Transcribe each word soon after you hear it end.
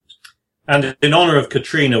And in honor of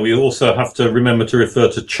Katrina, we also have to remember to refer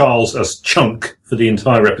to Charles as Chunk for the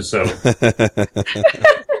entire episode.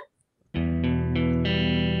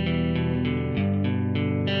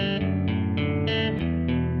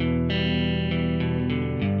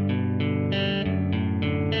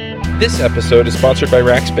 This episode is sponsored by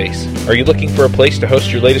Rackspace. Are you looking for a place to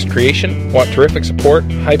host your latest creation? Want terrific support,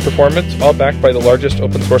 high performance, all backed by the largest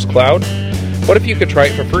open source cloud? What if you could try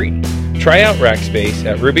it for free? Try out Rackspace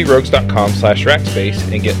at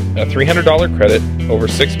rubyrogues.com/Rackspace and get a $300 credit over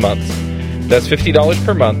 6 months. That's $50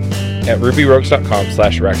 per month at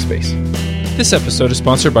rubyrogues.com/Rackspace. This episode is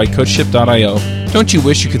sponsored by CodeShip.io. Don't you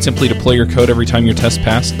wish you could simply deploy your code every time your test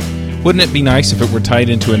passed? Wouldn't it be nice if it were tied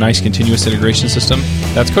into a nice continuous integration system?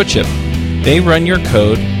 That's CodeShip. They run your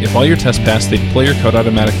code. If all your tests pass, they deploy your code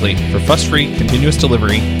automatically for fuss-free continuous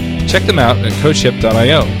delivery. Check them out at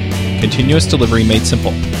CodeShip.io. Continuous delivery made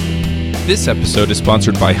simple. This episode is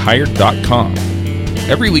sponsored by Hired.com.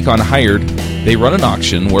 Every week on Hired, they run an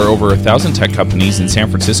auction where over 1,000 tech companies in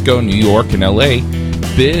San Francisco, New York, and LA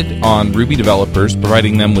bid on Ruby developers,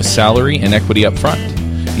 providing them with salary and equity up front.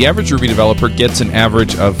 The average Ruby developer gets an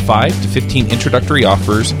average of 5 to 15 introductory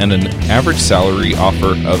offers and an average salary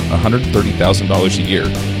offer of $130,000 a year.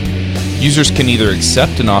 Users can either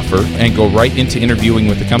accept an offer and go right into interviewing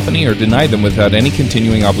with the company or deny them without any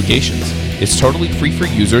continuing obligations. It's totally free for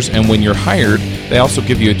users, and when you're hired, they also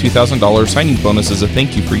give you a $2,000 signing bonus as a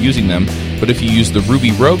thank you for using them, but if you use the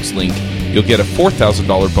Ruby Rogues link, you'll get a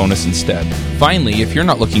 $4,000 bonus instead. Finally, if you're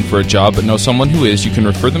not looking for a job but know someone who is, you can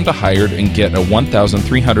refer them to Hired and get a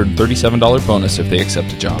 $1,337 bonus if they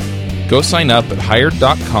accept a job. Go sign up at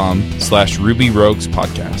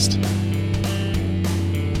hired.com/RubyRoguesPodcast.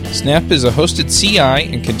 Snap is a hosted CI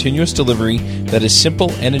and continuous delivery that is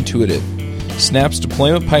simple and intuitive. Snap's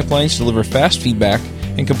deployment pipelines deliver fast feedback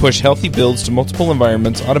and can push healthy builds to multiple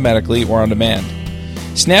environments automatically or on demand.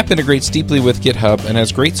 Snap integrates deeply with GitHub and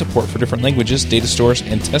has great support for different languages, data stores,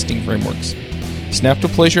 and testing frameworks. Snap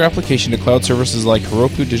deploys your application to cloud services like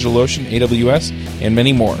Heroku, DigitalOcean, AWS, and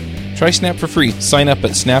many more. Try Snap for free. Sign up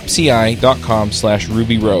at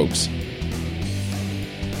snapci.com/RubyRogues.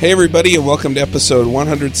 Hey everybody, and welcome to episode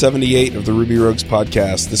 178 of the Ruby Rogues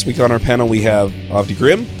podcast. This week on our panel we have Avdi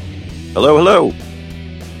Grimm. Hello, hello.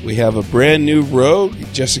 We have a brand new rogue,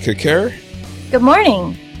 Jessica Kerr. Good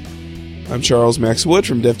morning. I'm Charles Max Wood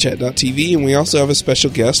from DevChat.tv, and we also have a special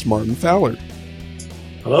guest, Martin Fowler.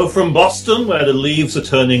 Hello from Boston, where the leaves are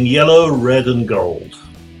turning yellow, red, and gold.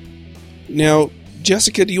 Now,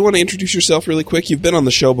 Jessica, do you want to introduce yourself really quick? You've been on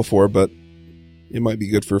the show before, but it might be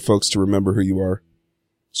good for folks to remember who you are.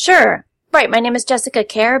 Sure. Right, my name is Jessica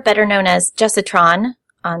Kerr, better known as Jessitron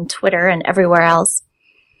on Twitter and everywhere else.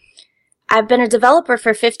 I've been a developer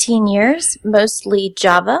for 15 years, mostly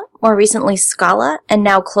Java, more recently Scala, and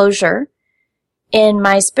now Clojure. In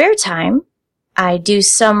my spare time, I do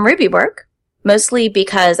some Ruby work, mostly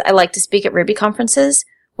because I like to speak at Ruby conferences,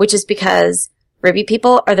 which is because Ruby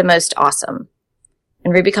people are the most awesome.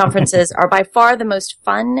 And Ruby conferences are by far the most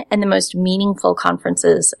fun and the most meaningful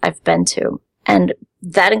conferences I've been to. And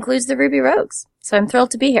that includes the Ruby Rogues. So I'm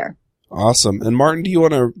thrilled to be here. Awesome. And Martin, do you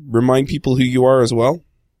want to remind people who you are as well?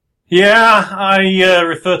 Yeah, I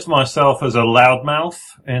refer to myself as a loudmouth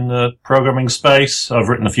in the programming space. I've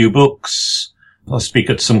written a few books. I speak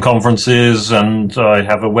at some conferences, and I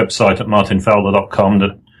have a website at martinfowler.com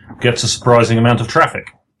that gets a surprising amount of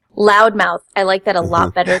traffic. Loudmouth. I like that a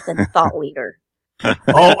lot better than thought leader.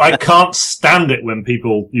 Oh, I can't stand it when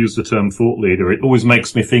people use the term thought leader. It always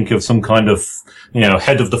makes me think of some kind of,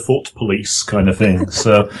 head of the thought police kind of thing.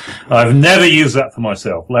 So I've never used that for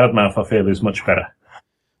myself. Loudmouth, I feel, is much better.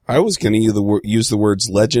 I was going to use the words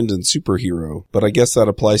legend and superhero, but I guess that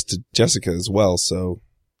applies to Jessica as well, so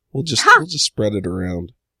we'll just spread it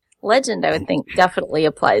around. Legend, I would think, definitely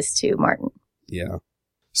applies to Martin. Yeah.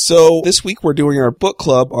 So this week we're doing our book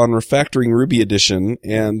club on Refactoring Ruby Edition,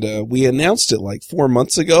 and we announced it like 4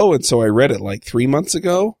 months ago, and so I read it like 3 months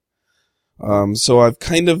ago. So I've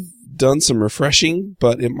kind of done some refreshing,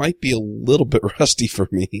 but it might be a little bit rusty for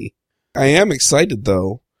me. I am excited,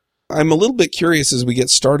 though. I'm a little bit curious as we get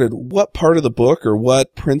started, what part of the book or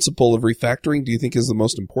what principle of refactoring do you think is the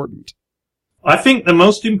most important? I think the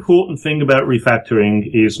most important thing about refactoring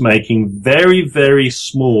is making very, very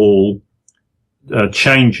small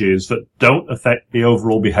changes that don't affect the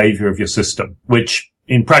overall behavior of your system, which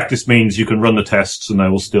in practice means you can run the tests and they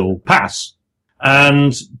will still pass.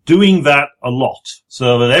 And doing that a lot,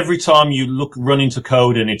 so that every time you run into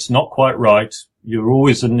code and it's not quite right, you're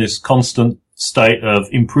always in this constant state of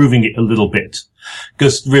improving it a little bit.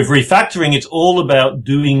 Because with refactoring, it's all about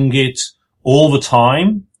doing it all the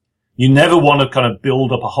time. You never want to kind of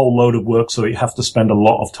build up a whole load of work so that you have to spend a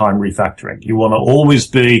lot of time refactoring. You want to always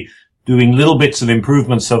be doing little bits of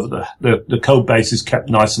improvements so that the code base is kept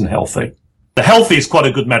nice and healthy. The healthy is quite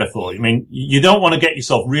a good metaphor. I mean, you don't want to get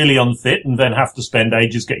yourself really unfit and then have to spend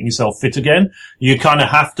ages getting yourself fit again. You kind of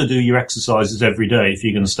have to do your exercises every day if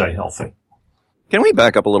you're going to stay healthy. Can we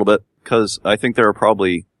back up a little bit? Because I think there are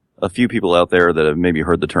probably a few people out there that have maybe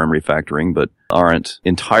heard the term refactoring, but aren't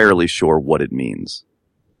entirely sure what it means.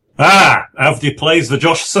 Avdi plays the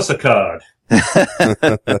Josh Susser card.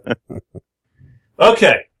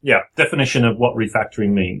 Okay, yeah, definition of what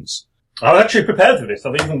refactoring means. I'm actually prepared for this.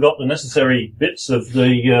 I've even got the necessary bits of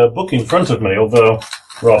the book in front of me, although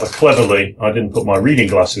rather cleverly I didn't put my reading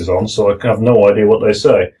glasses on, so I have no idea what they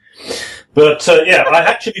say. But yeah, I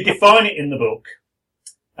actually define it in the book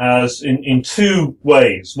as in two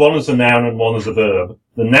ways, one as a noun and one as a verb.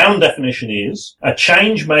 The noun definition is a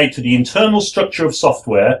change made to the internal structure of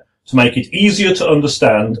software to make it easier to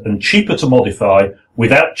understand and cheaper to modify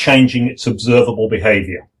without changing its observable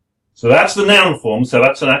behavior. So that's the noun form. So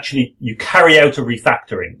that's actually, you carry out a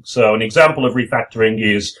refactoring. So an example of refactoring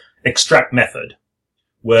is extract method,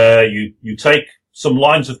 where you take some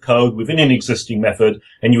lines of code within an existing method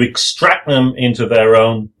and you extract them into their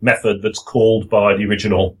own method that's called by the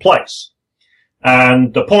original place.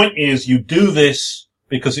 And the point is you do this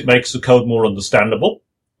because it makes the code more understandable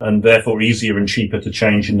and therefore easier and cheaper to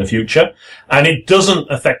change in the future. And it doesn't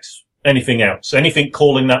affect anything else. Anything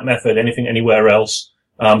calling that method, anything anywhere else,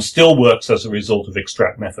 still works as a result of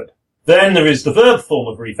extract method. Then there is the verb form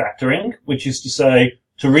of refactoring, which is to say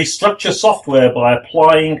to restructure software by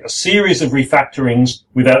applying a series of refactorings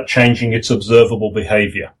without changing its observable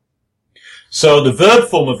behavior. So the verb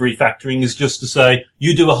form of refactoring is just to say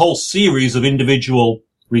you do a whole series of individual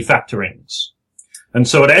refactorings. And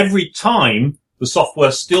so at every time, the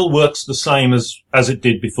software still works the same as it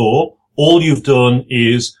did before. All you've done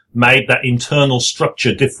is made that internal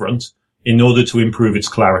structure different in order to improve its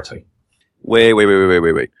clarity. Wait.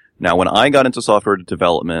 Now, when I got into software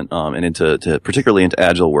development, and particularly into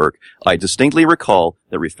agile work, I distinctly recall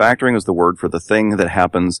that refactoring is the word for the thing that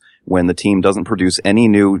happens when the team doesn't produce any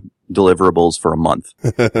new deliverables for a month.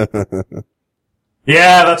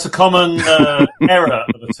 Yeah, that's a common error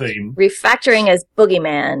of the team. Refactoring is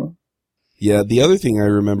boogeyman. Yeah, the other thing I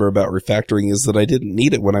remember about refactoring is that I didn't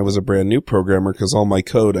need it when I was a brand new programmer because all my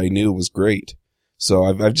code I knew was great. So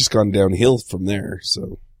I've just gone downhill from there.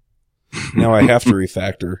 So now I have to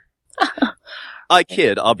refactor. I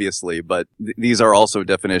kid, obviously, but these are also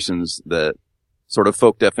definitions that sort of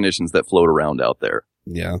folk definitions that float around out there.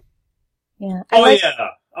 Yeah. Yeah.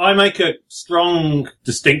 I make a strong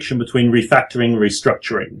distinction between refactoring and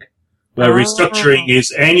restructuring, where restructuring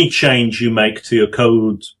is any change you make to your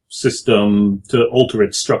code system to alter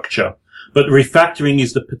its structure. But refactoring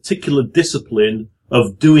is the particular discipline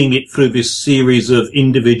of doing it through this series of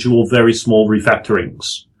individual, very small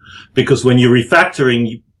refactorings. Because when you're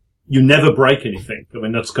refactoring, you never break anything. I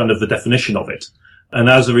mean, that's kind of the definition of it. And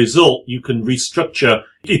as a result, you can restructure.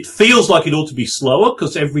 It feels like it ought to be slower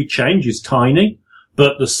because every change is tiny,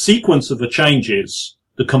 but the sequence of the changes,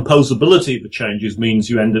 the composability of the changes means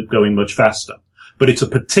you end up going much faster. But it's a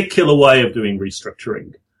particular way of doing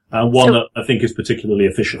restructuring, and one that I think is particularly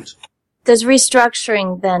efficient. Does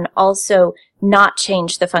restructuring then also not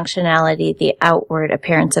change the functionality, the outward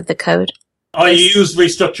appearance of the code? I use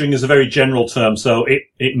restructuring as a very general term, so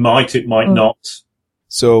it might not.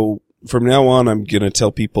 So from now on, I'm going to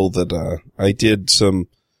tell people that I did some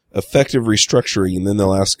effective restructuring, and then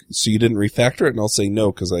they'll ask, so you didn't refactor it? And I'll say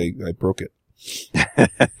no, because I broke it.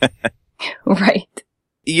 Right.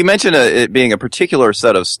 You mentioned it being a particular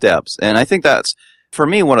set of steps, and I think that's, for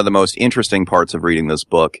me, one of the most interesting parts of reading this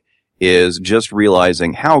book is just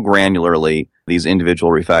realizing how granularly these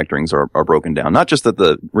individual refactorings are broken down. Not just that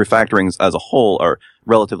the refactorings as a whole are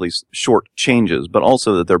relatively short changes, but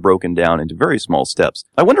also that they're broken down into very small steps.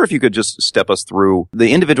 I wonder if you could just step us through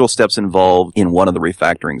the individual steps involved in one of the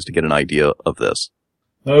refactorings to get an idea of this.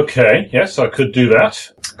 Okay, yes, I could do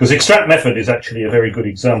that. Because extract method is actually a very good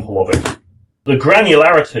example of it. The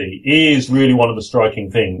granularity is really one of the striking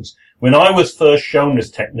things. When I was first shown this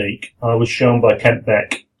technique, I was shown by Kent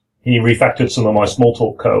Beck. He refactored some of my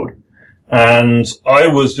Smalltalk code. And I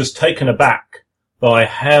was just taken aback by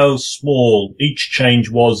how small each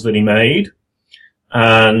change was that he made.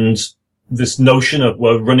 And this notion of,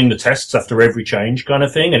 well, running the tests after every change kind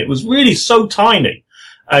of thing. And it was really so tiny.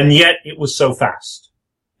 And yet it was so fast.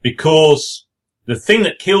 Because the thing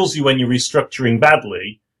that kills you when you're restructuring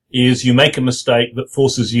badly is you make a mistake that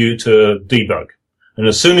forces you to debug. And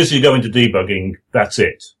as soon as you go into debugging, that's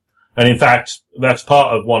it. And in fact, that's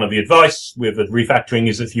part of one of the advice with refactoring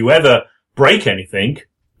is if you ever break anything,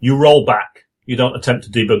 you roll back. You don't attempt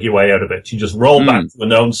to debug your way out of it. You just roll back to a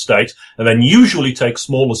known state and then usually take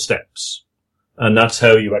smaller steps. And that's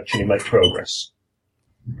how you actually make progress.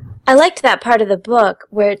 I liked that part of the book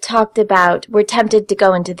where it talked about we're tempted to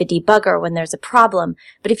go into the debugger when there's a problem.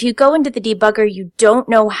 But if you go into the debugger, you don't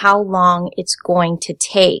know how long it's going to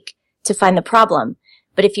take to find the problem.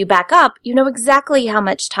 But if you back up, you know exactly how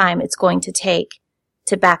much time it's going to take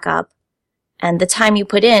to back up. And the time you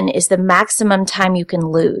put in is the maximum time you can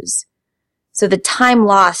lose. So the time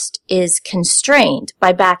lost is constrained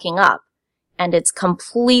by backing up. And it's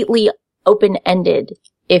completely open-ended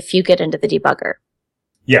if you get into the debugger.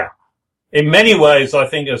 Yeah. In many ways, I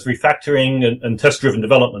think as refactoring and test-driven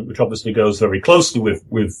development, which obviously goes very closely with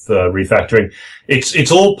refactoring,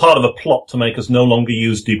 it's all part of a plot to make us no longer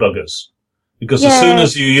use debuggers. Because as soon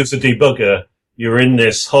as you use a debugger, you're in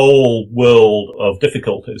this whole world of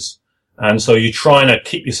difficulties. And so you're trying to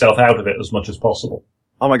keep yourself out of it as much as possible.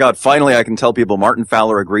 Oh my God, finally I can tell people Martin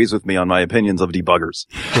Fowler agrees with me on my opinions of debuggers.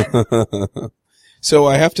 So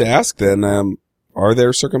I have to ask then, are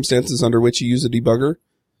there circumstances under which you use a debugger?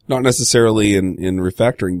 Not necessarily in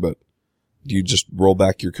refactoring, but do you just roll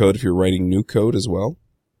back your code if you're writing new code as well?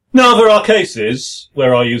 No, there are cases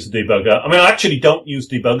where I use a debugger. I mean, I actually don't use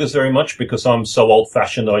debuggers very much because I'm so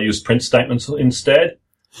old-fashioned. I use print statements instead.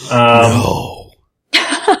 No.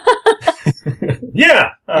 Yeah.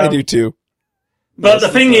 I do too. But the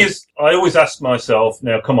thing is, I always ask myself,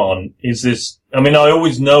 now, come on, is this, I mean, I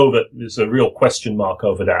always know that there's a real question mark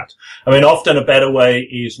over that. I mean, often a better way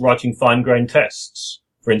is writing fine-grained tests,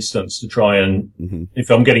 for instance, to try and,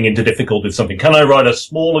 if I'm getting into difficulty with something, can I write a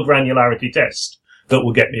smaller granularity test that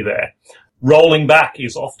will get me there? Rolling back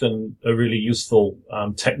is often a really useful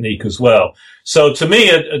technique as well. So to me,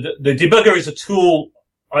 the debugger is a tool.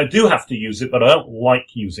 I do have to use it, but I don't like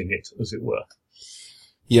using it, as it were.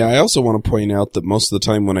 Yeah, I also want to point out that most of the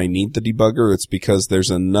time when I need the debugger, it's because there's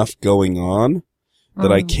enough going on that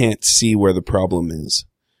I can't see where the problem is.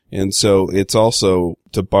 And so it's also,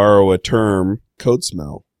 to borrow a term, code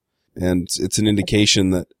smell. And it's an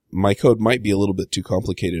indication that my code might be a little bit too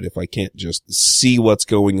complicated if I can't just see what's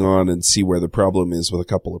going on and see where the problem is with a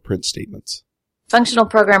couple of print statements. Functional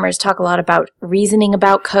programmers talk a lot about reasoning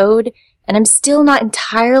about code, and I'm still not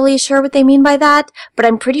entirely sure what they mean by that, but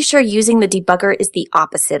I'm pretty sure using the debugger is the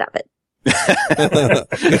opposite of it.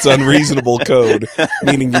 It's unreasonable code,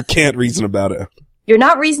 meaning you can't reason about it. You're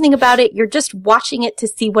not reasoning about it, you're just watching it to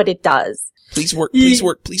see what it does. Please work, please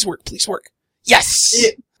work, please work, please work. Yes!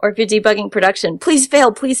 Or if you're debugging production, please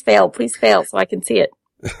fail, please fail, please fail, so I can see it.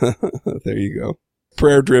 There you go.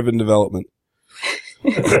 Prayer-driven development.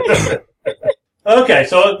 Okay,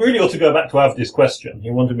 so I really ought to go back to Avdi's question. He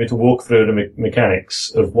wanted me to walk through the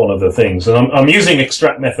mechanics of one of the things. And I'm using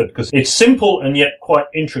extract method because it's simple and yet quite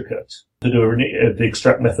intricate to do the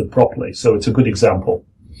extract method properly. So it's a good example.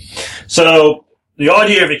 So the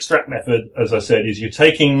idea of extract method, as I said, is you're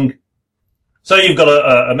taking, so you've got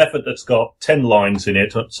a method that's got 10 lines in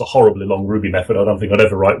it. It's a horribly long Ruby method. I don't think I'd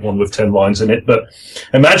ever write one with 10 lines in it. But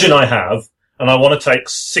imagine I have, and I want to take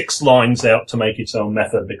 6 lines out to make its own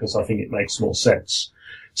method because I think it makes more sense.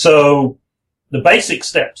 So the basic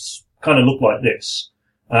steps kind of look like this.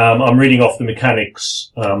 I'm reading off the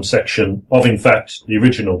mechanics section of, in fact, the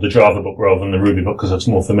original, the Java book rather than the Ruby book because it's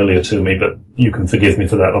more familiar to me, but you can forgive me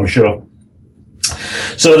for that, I'm sure.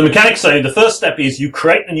 So the mechanics say the first step is you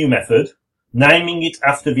create a new method, naming it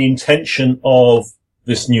after the intention of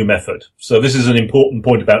this new method. So this is an important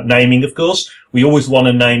point about naming, of course. We always want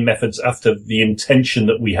to name methods after the intention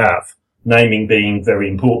that we have. Naming being very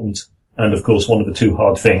important and, of course, one of the 2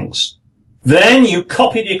 hard things. Then you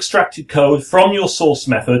copy the extracted code from your source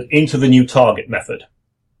method into the new target method.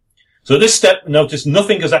 So this step, notice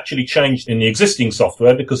nothing has actually changed in the existing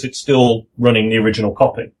software because it's still running the original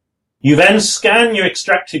copy. You then scan your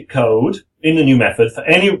extracted code in the new method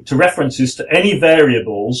to references to any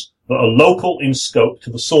variables that are local in scope to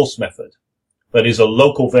the source method. That is a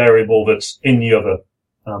local variable that's in the other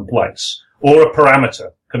place, or a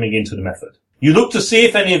parameter coming into the method. You look to see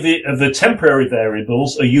if any of the temporary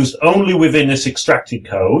variables are used only within this extracted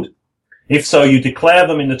code. If so, you declare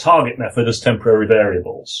them in the target method as temporary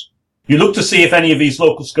variables. You look to see if any of these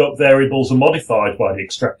local scope variables are modified by the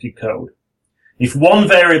extracted code. If one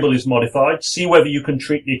variable is modified, see whether you can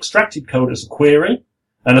treat the extracted code as a query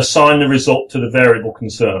and assign the result to the variable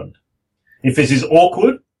concerned. If this is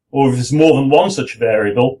awkward, or if there's more than one such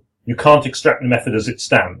variable, you can't extract the method as it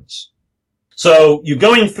stands. So you're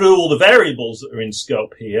going through all the variables that are in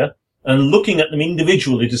scope here and looking at them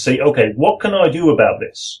individually to say, okay, what can I do about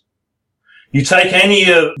this? You take any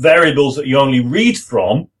variables that you only read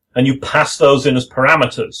from, and you pass those in as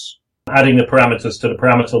parameters, adding the parameters to the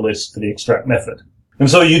parameter list for the extract method. And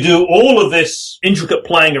so you do all of this intricate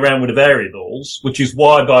playing around with the variables, which is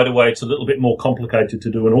why, by the way, it's a little bit more complicated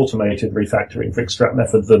to do an automated refactoring for extract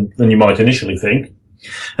method than you might initially think.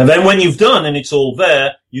 And then when you've done and it's all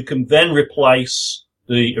there, you can then replace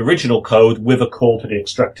the original code with a call to the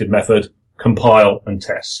extracted method, compile and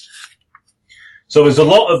test. So there's a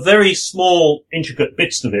lot of very small, intricate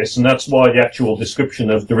bits to this, and that's why the actual description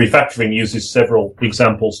of the refactoring uses several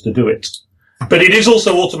examples to do it. But it is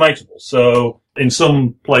also automatable. So in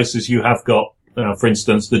some places you have got, for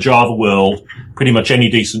instance, the Java world, pretty much any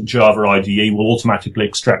decent Java IDE will automatically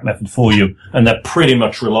extract method for you, and they're pretty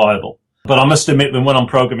much reliable. But I must admit that when I'm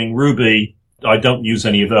programming Ruby, I don't use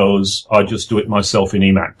any of those. I just do it myself in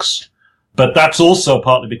Emacs. But that's also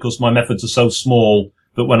partly because my methods are so small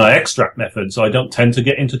that when I extract methods, I don't tend to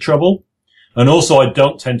get into trouble. And also I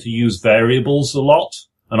don't tend to use variables a lot.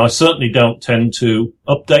 And I certainly don't tend to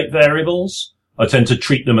update variables. I tend to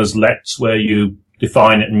treat them as lets, where you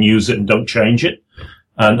define it and use it and don't change it.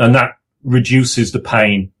 And that reduces the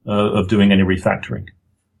pain of doing any refactoring.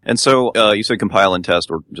 And so you said compile and test,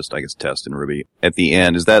 or just, I guess, test in Ruby at the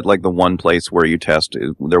end. Is that like the one place where you test?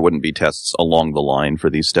 There wouldn't be tests along the line for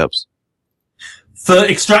these steps? For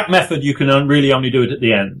extract method, you can really only do it at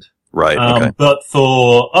the end. Right. Okay. But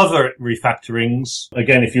for other refactorings,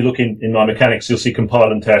 again, if you look in my mechanics, you'll see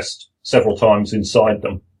compile and test several times inside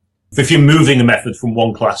them. If you're moving a method from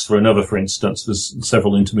one class for another, for instance, there's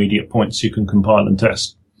several intermediate points you can compile and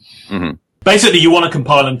test. Mm-hmm. Basically, you want to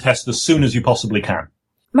compile and test as soon as you possibly can.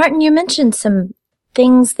 Martin, you mentioned some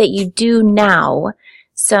things that you do now,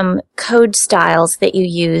 some code styles that you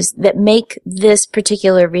use that make this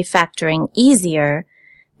particular refactoring easier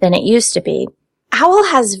than it used to be. How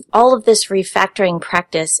has all of this refactoring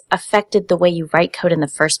practice affected the way you write code in the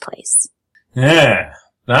first place? Yeah,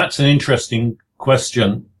 that's an interesting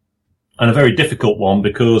question and a very difficult one,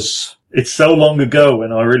 because it's so long ago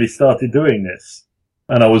when I really started doing this.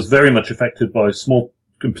 And I was very much affected by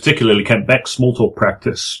particularly Kent Beck's Smalltalk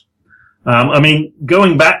practice.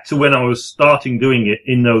 Going back to when I was starting doing it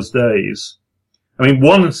in those days,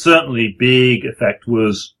 one certainly big effect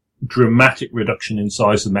was dramatic reduction in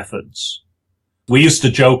size of methods. We used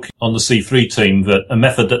to joke on the C3 team that a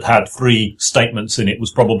method that had 3 statements in it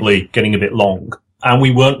was probably getting a bit long. And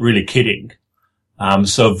we weren't really kidding.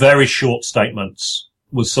 So very short statements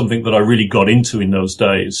was something that I really got into in those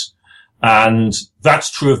days. And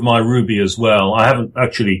that's true of my Ruby as well. I haven't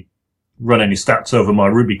actually run any stats over my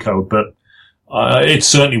Ruby code, but it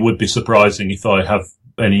certainly would be surprising if I have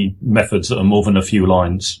any methods that are more than a few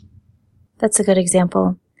lines. That's a good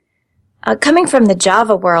example. Coming from the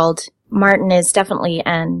Java world, Martin is definitely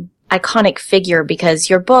an iconic figure,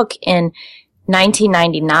 because your book in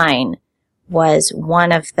 1999 was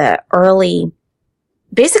one of the early,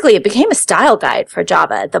 basically it became a style guide for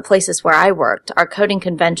Java. The places where I worked, our coding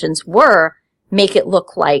conventions were make it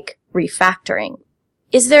look like refactoring.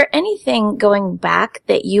 Is there anything going back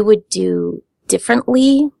that you would do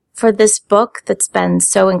differently for this book that's been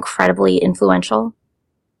so incredibly influential?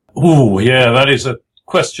 Ooh, yeah, that is a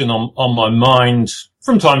question on my mind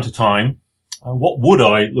from time to time. What would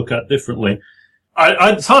I look at differently?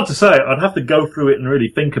 It's hard to say. I'd have to go through it and really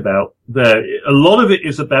think about that. A lot of it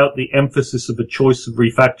is about the emphasis of the choice of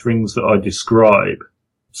refactorings that I describe.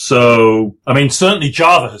 So, certainly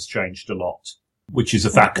Java has changed a lot, which is a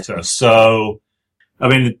factor. So,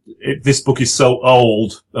 this book is so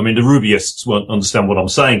old. The Rubyists won't understand what I'm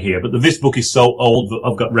saying here, but this book is so old that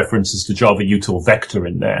I've got references to Java util vector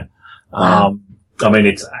in there. Wow.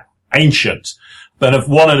 It's ancient. But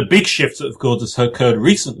one of the big shifts that, of course, has occurred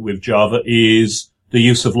recently with Java is the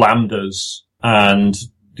use of lambdas and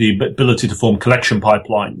the ability to form collection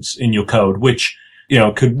pipelines in your code, which,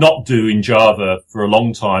 could not do in Java for a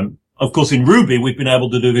long time. Of course, in Ruby, we've been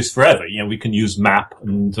able to do this forever. We can use map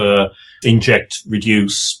and inject,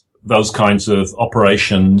 reduce, those kinds of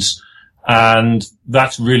operations. And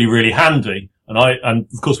that's really, really handy. And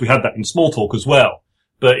of course, we had that in Smalltalk as well.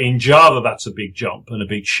 But in Java, that's a big jump and a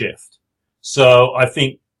big shift. So I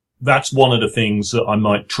think that's one of the things that I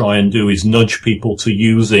might try and do, is nudge people to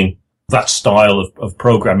using that style of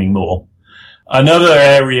programming more. Another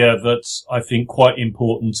area that's, I think, quite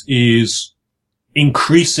important is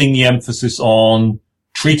increasing the emphasis on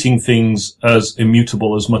treating things as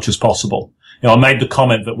immutable as much as possible. I made the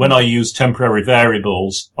comment that when I use temporary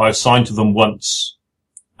variables, I assign to them once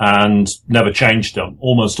and never change them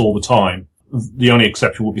almost all the time. The only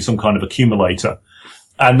exception would be some kind of accumulator.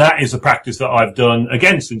 And that is a practice that I've done,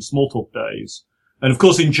 again, since Smalltalk days. And of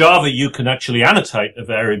course, in Java, you can actually annotate a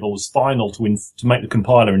variable as final to make the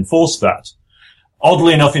compiler enforce that.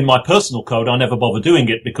 Oddly enough, in my personal code, I never bother doing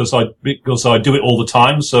it because I do it all the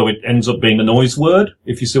time, so it ends up being a noise word,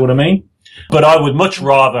 if you see what I mean. But I would much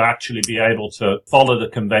rather actually be able to follow the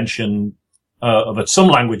convention that some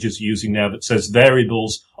languages are using now that says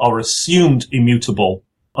variables are assumed immutable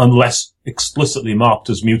unless explicitly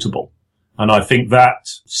marked as mutable. And I think that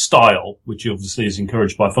style, which obviously is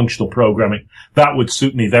encouraged by functional programming, that would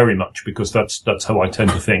suit me very much because that's how I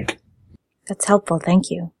tend to think. That's helpful. Thank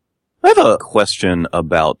you. I have a question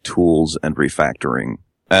about tools and refactoring.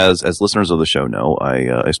 As listeners of the show know,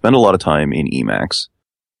 I spend a lot of time in Emacs.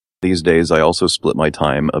 These days, I also split my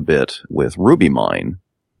time a bit with RubyMine,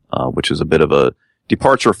 which is a bit of a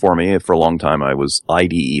departure for me. For a long time, I was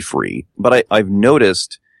IDE free. But I've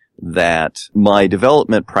noticed that my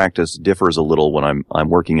development practice differs a little when I'm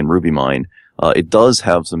working in RubyMine. It does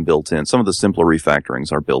have some built-in. Some of the simpler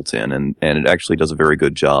refactorings are built in, and it actually does a very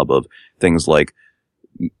good job of things like,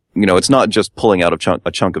 it's not just pulling out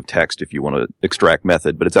a chunk of text if you want to extract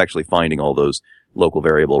method, but it's actually finding all those local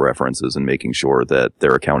variable references and making sure that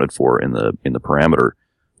they're accounted for in the parameter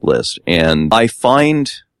list. And I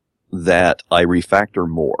find that I refactor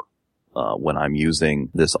more when I'm using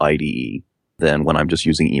this IDE than when I'm just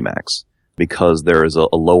using Emacs, because there is a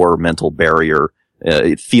lower mental barrier.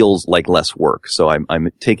 It feels like less work. So I'm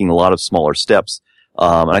taking a lot of smaller steps.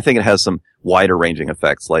 And I think it has some wider ranging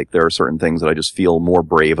effects. Like there are certain things that I just feel more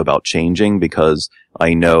brave about changing because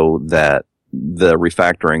I know that the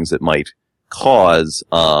refactorings it might cause,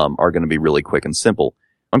 are going to be really quick and simple.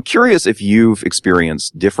 I'm curious if you've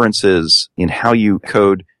experienced differences in how you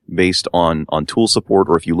code based on tool support,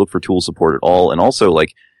 or if you look for tool support at all. And also,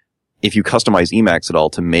 like, if you customize Emacs at all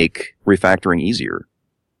to make refactoring easier.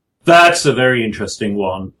 That's a very interesting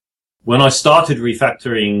one. When I started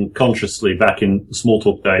refactoring consciously back in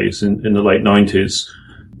Smalltalk days in the late 90s,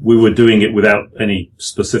 we were doing it without any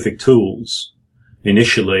specific tools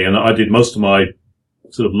initially, and I did most of my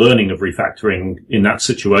sort of learning of refactoring in that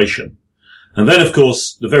situation. And then, of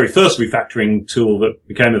course, the very first refactoring tool that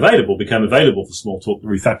became available for Smalltalk, the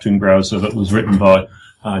refactoring browser that was written by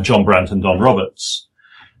John Brandt and Don Roberts.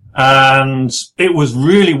 And it was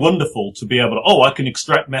really wonderful to be able to, I can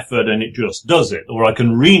extract method and it just does it, or I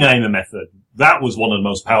can rename a method. That was one of the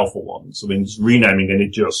most powerful ones. I mean, just renaming and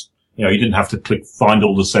it just, you didn't have to find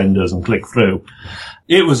all the senders and click through.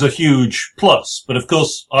 It was a huge plus. But of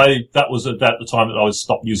course, that was at the time that I was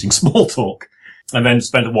stopped using Smalltalk, and then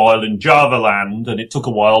spent a while in Java land, and it took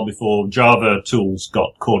a while before Java tools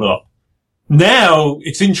got caught up. Now,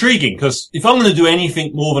 it's intriguing, because if I'm going to do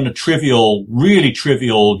anything more than a really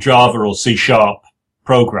trivial Java or C#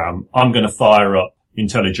 program, I'm going to fire up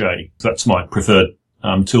IntelliJ. That's my preferred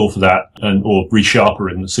tool for that, or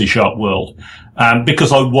ReSharper in the C# world,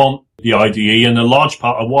 because I want the IDE, and a large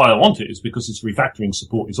part of why I want it is because its refactoring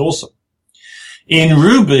support is awesome. In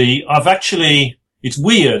Ruby, it's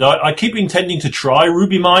weird. I keep intending to try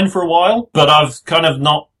RubyMine for a while, but I've kind of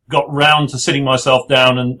not got round to sitting myself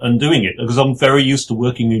down and doing it, because I'm very used to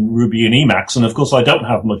working in Ruby and Emacs, and of course I don't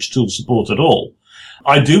have much tool support at all.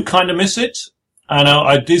 I do kind of miss it, and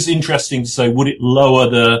it is interesting to say, would it lower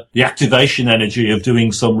the activation energy of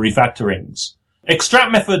doing some refactorings?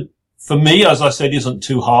 Extract method, for me, as I said, isn't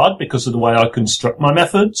too hard because of the way I construct my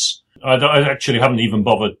methods. I actually haven't even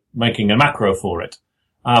bothered making a macro for it.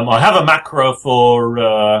 I have a macro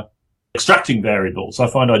for extracting variables. I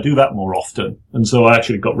find I do that more often, and so I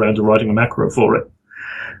actually got round to writing a macro for it.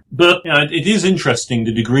 But it is interesting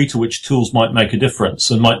the degree to which tools might make a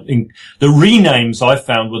difference, and the renames I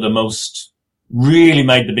found were the most really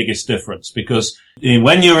made the biggest difference, because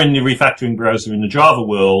when you're in the refactoring browser in the Java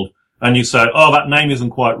world and you say, that name isn't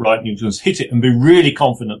quite right, and you just hit it and be really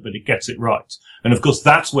confident that it gets it right. And of course,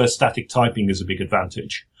 that's where static typing is a big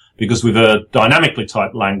advantage, because with a dynamically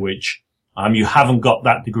typed language, you haven't got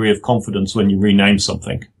that degree of confidence when you rename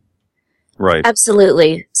something. Right.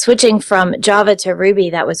 Absolutely. Switching from Java to Ruby,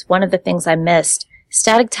 that was one of the things I missed.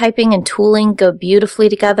 Static typing and tooling go beautifully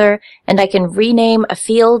together, and I can rename a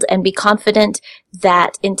field and be confident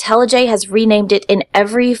that IntelliJ has renamed it in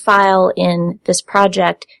every file in this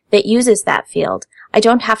project that uses that field. I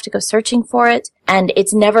don't have to go searching for it, and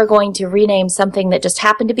it's never going to rename something that just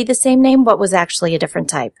happened to be the same name but was actually a different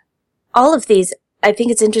type. All of these, I think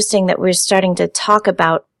it's interesting that we're starting to talk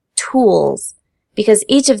about tools, because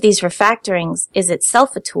each of these refactorings is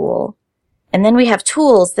itself a tool, and then we have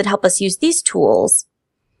tools that help us use these tools,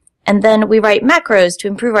 and then we write macros to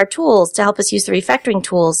improve our tools to help us use the refactoring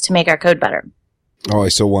tools to make our code better. Oh, I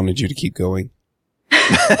so wanted you to keep going.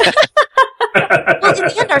 Well, in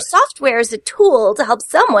the end, our software is a tool to help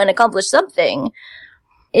someone accomplish something.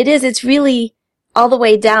 It's really all the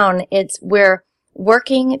way down. We're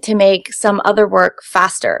working to make some other work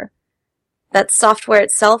faster. That's software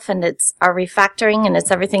itself, and it's our refactoring, and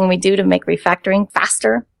it's everything we do to make refactoring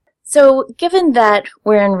faster. So given that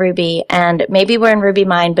we're in Ruby, and maybe we're in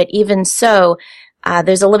RubyMine, but even so,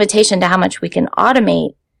 there's a limitation to how much we can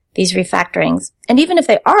automate these refactorings. And even if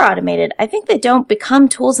they are automated, I think they don't become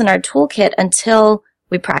tools in our toolkit until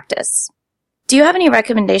we practice. Do you have any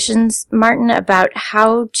recommendations, Martin, about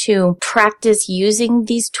how to practice using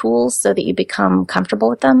these tools so that you become comfortable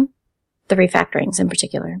with them? The refactorings in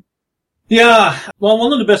particular. Yeah, well,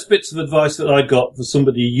 one of the best bits of advice that I got for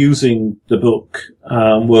somebody using the book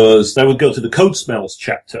was they would go to the code smells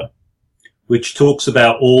chapter, which talks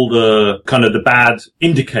about all the kind of the bad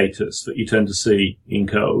indicators that you tend to see in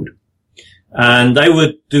code. And they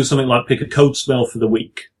would do something like pick a code smell for the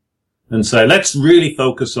week and say, let's really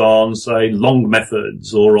focus on, say, long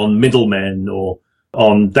methods or on middlemen or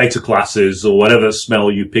on data classes or whatever smell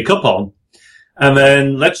you pick up on. And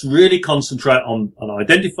then let's really concentrate on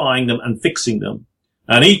identifying them and fixing them.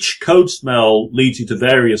 And each code smell leads you to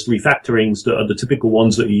various refactorings that are the typical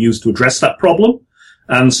ones that you use to address that problem.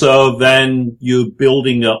 And so then you're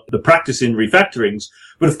building up the practice in refactorings.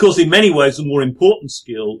 But of course, in many ways, the more important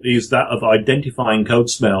skill is that of identifying code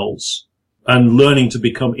smells and learning to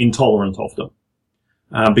become intolerant of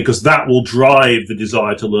them. Because that will drive the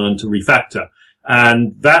desire to learn to refactor.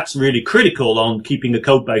 And that's really critical on keeping a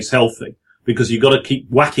code base healthy, because you've got to keep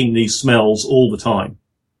whacking these smells all the time.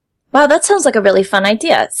 Wow, that sounds like a really fun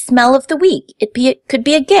idea. Smell of the week. It could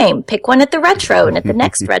be a game. Pick one at the retro, and at the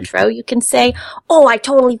next retro, you can say, oh, I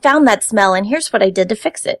totally found that smell, and here's what I did to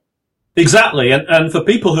fix it. Exactly. And for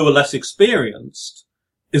people who are less experienced,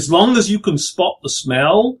 as long as you can spot the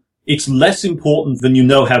smell, it's less important than you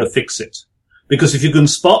know how to fix it. Because if you can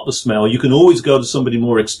spot the smell, you can always go to somebody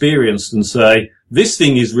more experienced and say, this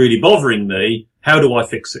thing is really bothering me. How do I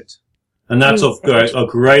fix it? And that's a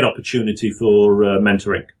great opportunity for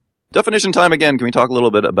mentoring. Definition time again. Can we talk a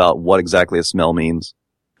little bit about what exactly a smell means?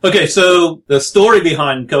 Okay, so the story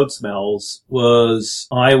behind code smells was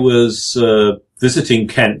I was visiting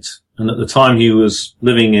Kent, and at the time he was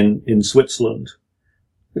living in Switzerland,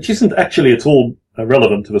 which isn't actually at all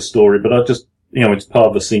relevant to the story, but I just, it's part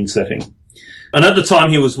of the scene setting. And at the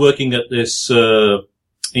time he was working at this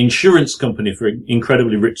insurance company for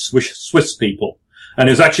incredibly rich Swiss people. And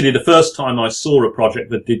it was actually the first time I saw a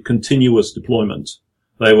project that did continuous deployment.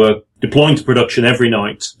 They were deploying to production every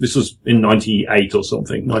night. This was in 98 or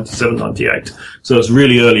something, 97, 98. So it's a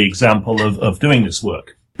really early example of doing this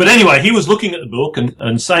work. But anyway, he was looking at the book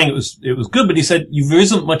and saying it was good, but he said, there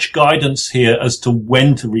isn't much guidance here as to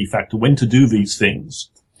when to refactor, when to do these things.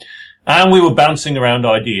 And we were bouncing around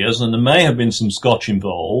ideas, and there may have been some scotch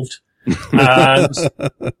involved. And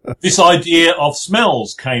this idea of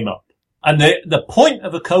smells came up. And the point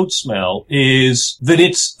of a code smell is that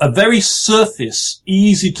it's a very surface,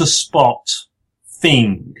 easy to spot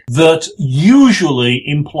thing that usually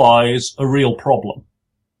implies a real problem.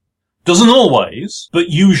 Doesn't always, but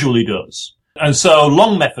usually does. And so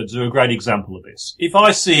long methods are a great example of this. If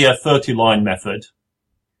I see a 30-line method,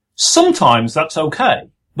 sometimes that's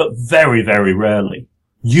okay, but very, very rarely.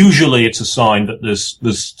 Usually it's a sign that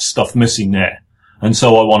there's stuff missing there. And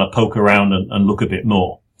so I want to poke around and look a bit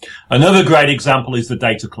more. Another great example is the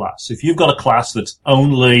data class. If you've got a class that's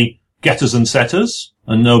only getters and setters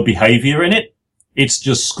and no behavior in it, it's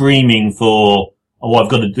just screaming for, oh, I've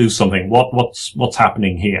got to do something. What's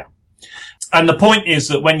happening here? And the point is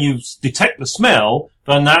that when you detect the smell,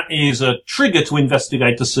 then that is a trigger to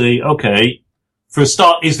investigate to see, okay, for a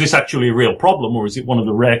start, is this actually a real problem, or is it one of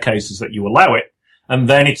the rare cases that you allow it? And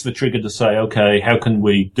then it's the trigger to say, okay, how can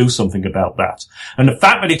we do something about that? And the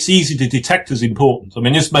fact that it's easy to detect is important. I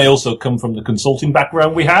mean, this may also come from the consulting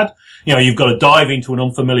background we had. You've got to dive into an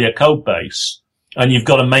unfamiliar code base and you've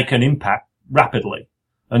got to make an impact rapidly.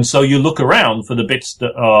 And so you look around for the bits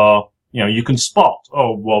that are, you can spot,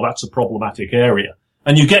 oh, well, that's a problematic area.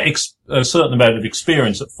 And you get a certain amount of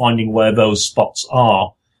experience at finding where those spots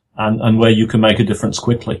are and where you can make a difference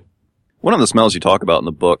quickly. One of the smells you talk about in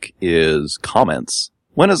the book is comments.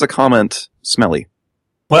 When is a comment smelly?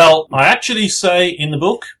 Well, I actually say in the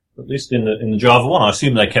book, at least in the Java one, I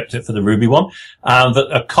assume they kept it for the Ruby one, that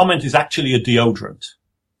a comment is actually a deodorant.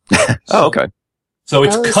 Oh, okay. So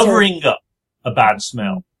it's covering up a bad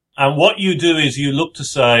smell. And what you do is you look to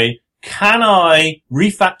say, can I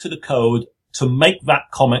refactor the code to make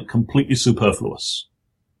that comment completely superfluous?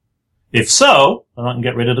 If so, then I can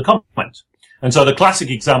get rid of the comment. And so the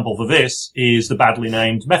classic example for this is the badly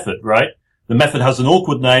named method, right? the method has an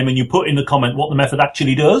awkward name and you put in the comment what the method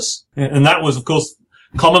actually does. And that was, of course,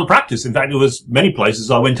 common practice. In fact, it was many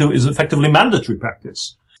places I went to, it was effectively mandatory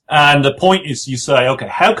practice. And the point is you say, okay,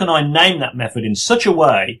 how can I name that method in such a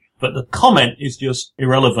way that the comment is just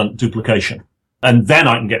irrelevant duplication? And then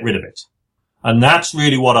I can get rid of it. And that's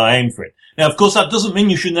really what I aim for it. Now, of course, that doesn't mean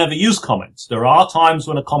you should never use comments. There are times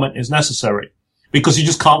when a comment is necessary because you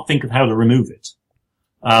just can't think of how to remove it.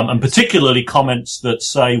 And particularly comments that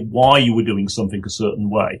say why you were doing something a certain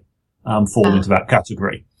way, fall into that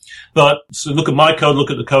category. But so look at my code,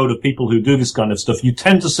 look at the code of people who do this kind of stuff. You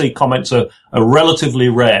tend to see comments are relatively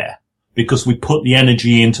rare because we put the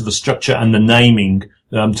energy into the structure and the naming,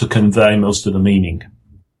 to convey most of the meaning.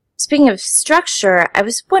 Speaking of structure, I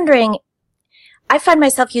was wondering, I find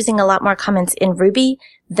myself using a lot more comments in Ruby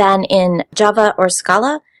than in Java or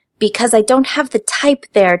Scala because I don't have the type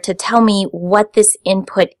there to tell me what this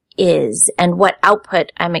input is and what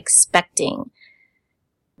output I'm expecting.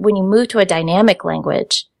 When you move to a dynamic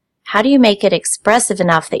language, how do you make it expressive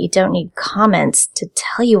enough that you don't need comments to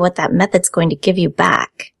tell you what that method's going to give you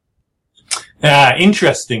back?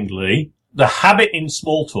 Interestingly, the habit in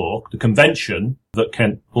Smalltalk, the convention that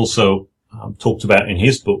Kent also talked about in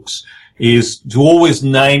his books, is to always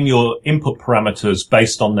name your input parameters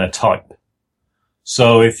based on their type.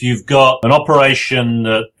 So if you've got an operation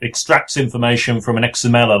that extracts information from an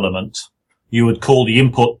XML element, you would call the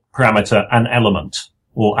input parameter an element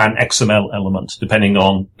or an XML element, depending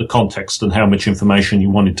on the context and how much information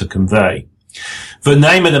you wanted to convey. The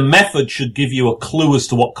name of the method should give you a clue as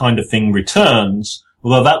to what kind of thing returns,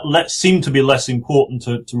 although that seemed to be less important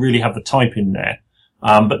to really have the type in there.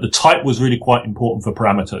 But the type was really quite important for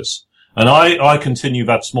parameters. And I continue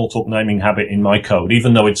that Smalltalk naming habit in my code,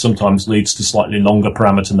 even though it sometimes leads to slightly longer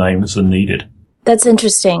parameter names than needed. That's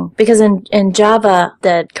interesting, because in Java,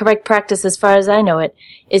 the correct practice, as far as I know it,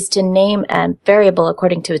 is to name a variable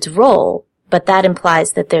according to its role, but that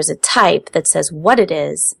implies that there's a type that says what it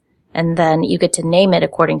is, and then you get to name it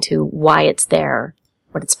according to why it's there,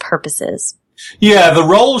 what its purpose is. Yeah, the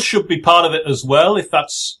role should be part of it as well, if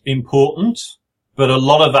that's important. But a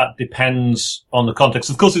lot of that depends on the context.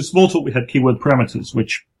 Of course, in Smalltalk, we had keyword parameters,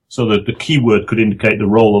 so that the keyword could indicate the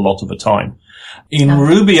role a lot of the time. In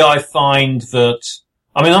Ruby, I find that,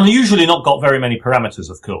 I've usually not got very many parameters,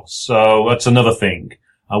 of course. So that's another thing.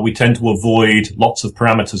 We tend to avoid lots of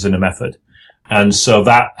parameters in a method. And so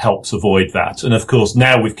that helps avoid that. And of course,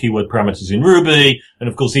 now with keyword parameters in Ruby, and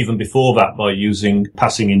of course, even before that, by using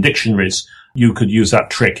passing in dictionaries, you could use that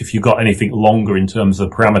trick if you got anything longer in terms of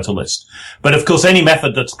parameter list. But of course, any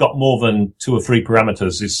method that's got more than 2 or 3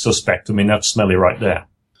 parameters is suspect. That's smelly right there.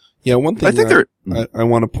 Yeah, one thing I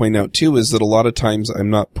want to point out too is that a lot of times I'm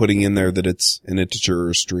not putting in there that it's an integer or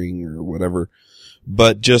a string or whatever,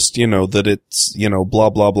 but just, that it's, blah,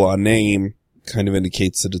 blah, blah name kind of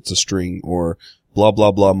indicates that it's a string, or blah,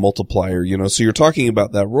 blah, blah multiplier, so you're talking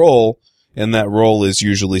about that role. And that role is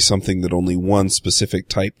usually something that only one specific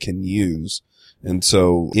type can use. And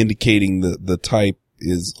so indicating the type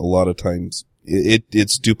is a lot of times,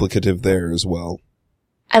 it's duplicative there as well.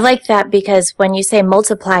 I like that because when you say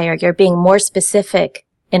multiplier, you're being more specific,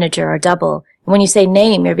 integer or double. When you say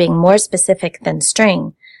name, you're being more specific than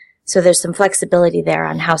string. So there's some flexibility there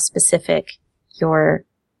on how specific your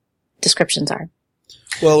descriptions are.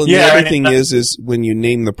 Well, and the other thing is when you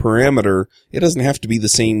name the parameter, it doesn't have to be the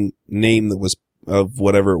same name that was of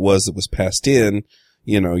whatever it was that was passed in.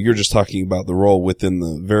 You're just talking about the role within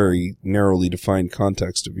the very narrowly defined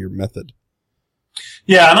context of your method.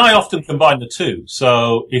 Yeah, and I often combine the two.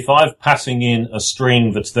 So if I'm passing in a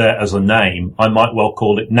string that's there as a name, I might well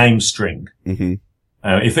call it name string. Mm-hmm.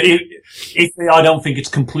 If I don't think it's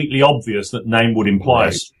completely obvious that name would imply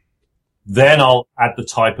a string, then I'll add the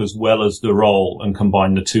type as well as the role and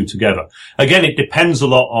combine the two together. Again, it depends a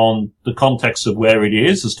lot on the context of where it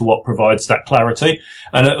is as to what provides that clarity.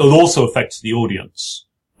 And it also affects the audience.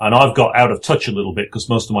 And I've got out of touch a little bit because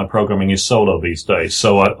most of my programming is solo these days.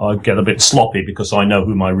 So I get a bit sloppy because I know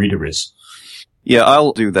who my reader is. Yeah,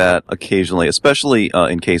 I'll do that occasionally, especially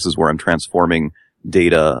in cases where I'm transforming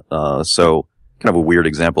data. So kind of a weird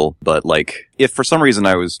example, but if for some reason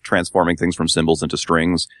I was transforming things from symbols into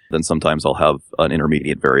strings, then sometimes I'll have an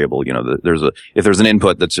intermediate variable. If there's an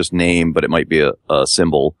input that's just name, but it might be a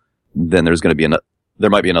symbol, then there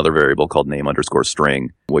might be another variable called name_string,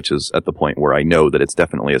 which is at the point where I know that it's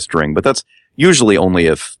definitely a string. But that's usually only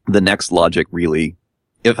if the next logic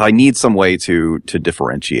if I need some way to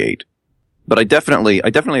differentiate. But I definitely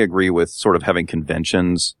agree with sort of having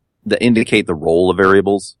conventions that indicate the role of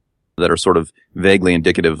variables that are sort of vaguely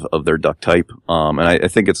indicative of their duck type. And I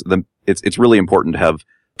think it's really important to have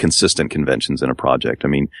consistent conventions in a project. I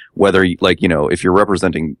mean, whether, if you're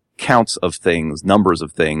representing counts of things, numbers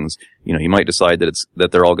of things, you might decide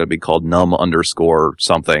that they're all going to be called num underscore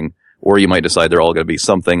something, or you might decide they're all going to be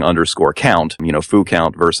something underscore count, foo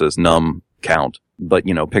count versus num count. But,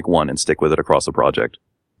 pick one and stick with it across the project.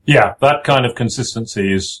 Yeah, that kind of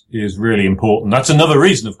consistency is really important. That's another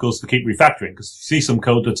reason, of course, to keep refactoring, because if you see some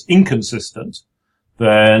code that's inconsistent,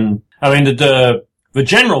 then, the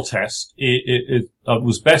general test, it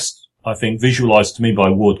was best, I think, visualized to me by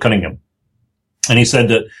Ward Cunningham. And he said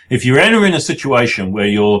that if you're ever in a situation where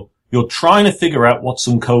you're trying to figure out what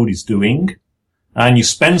some code is doing, and you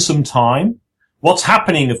spend some time, what's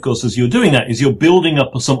happening, of course, as you're doing that is you're building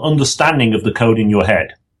up some understanding of the code in your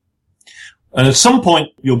head. And at some point,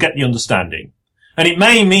 you'll get the understanding. And it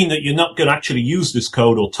may mean that you're not going to actually use this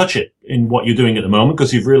code or touch it in what you're doing at the moment,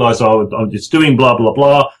 because you've realized, it's doing blah, blah,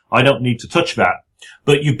 blah. I don't need to touch that.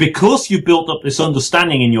 But because you built up this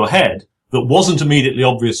understanding in your head that wasn't immediately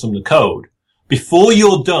obvious from the code, before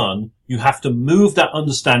you're done, you have to move that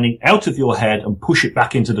understanding out of your head and push it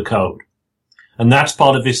back into the code. And that's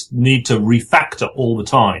part of this need to refactor all the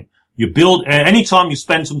time. Anytime you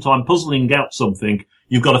spend some time puzzling out something,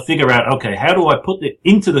 you've got to figure out, okay, how do I put it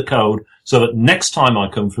into the code so that next time I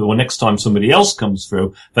come through or next time somebody else comes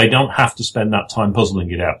through, they don't have to spend that time puzzling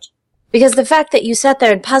it out. Because the fact that you sat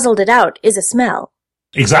there and puzzled it out is a smell.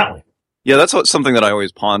 Exactly. Yeah, that's something that I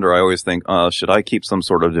always ponder. I always think, should I keep some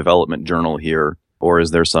sort of development journal here? Or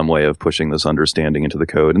is there some way of pushing this understanding into the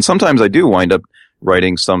code? And sometimes I do wind up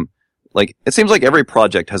writing it seems like every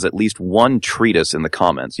project has at least one treatise in the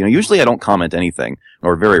comments. Usually I don't comment anything,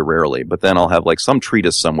 or very rarely, but then I'll have some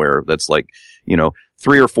treatise somewhere that's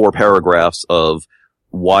 3 or 4 paragraphs of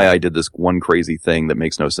why I did this one crazy thing that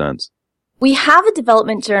makes no sense. We have a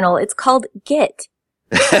development journal. It's called Git.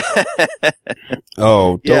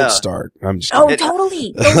 Oh, don't start. I'm just kidding. Oh,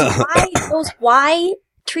 totally. Those why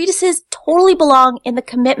treatises totally belong in the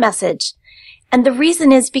commit message. And the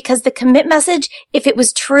reason is because the commit message, if it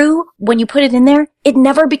was true when you put it in there, it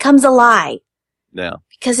never becomes a lie. Yeah.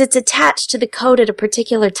 Because it's attached to the code at a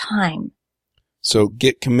particular time. So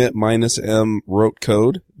git commit -m wrote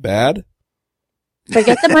code, bad?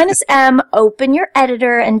 Forget the -m, open your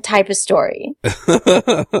editor and type a story.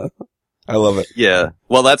 I love it. Yeah.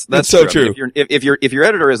 Well, that's so true. If your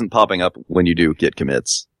editor isn't popping up when you do git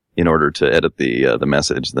commits in order to edit the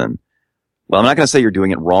message, then, well, I'm not going to say you're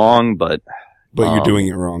doing it wrong, but you're doing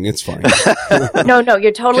it wrong. It's fine. No,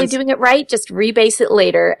 you're totally doing it right. Just rebase it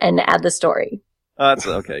later and add the story. That's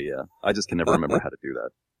okay. Yeah. I just can never remember how to do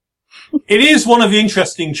that. It is one of the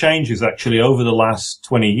interesting changes, actually, over the last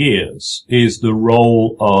 20 years, is the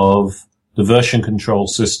role of the version control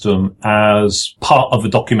system as part of the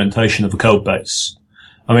documentation of the code base.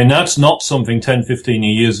 That's not something 10, 15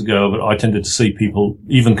 years ago that I tended to see people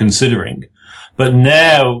even considering. But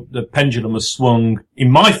now the pendulum has swung, in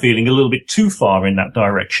my feeling, a little bit too far in that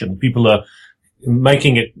direction. People are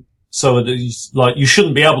making it so that you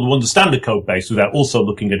shouldn't be able to understand a code base without also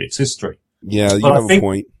looking at its history. Yeah, you have a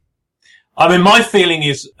point. My feeling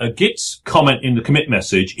is a Git comment in the commit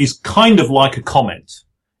message is kind of like a comment,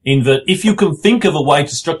 in that if you can think of a way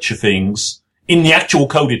to structure things in the actual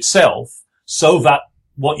code itself so that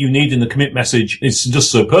what you need in the commit message is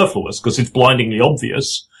just superfluous because it's blindingly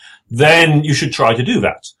obvious, then you should try to do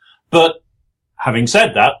that. But having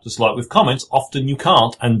said that, just like with comments, often you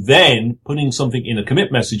can't, and then putting something in a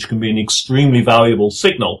commit message can be an extremely valuable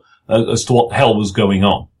signal as to what the hell was going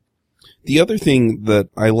on. The other thing that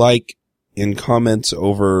I like in comments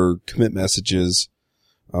over commit messages,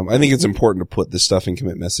 I think it's important to put this stuff in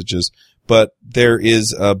commit messages, but there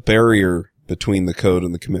is a barrier between the code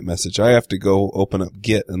and the commit message. I have to go open up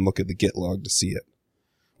Git and look at the Git log to see it,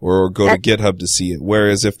 or go to GitHub to see it.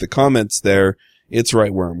 Whereas if the comment's there, it's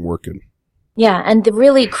right where I'm working. Yeah, and the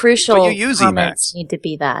really crucial comments Emacs. need to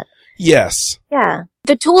be that. Yes. Yeah.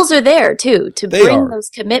 The tools are there, too, to bring those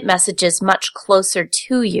commit messages much closer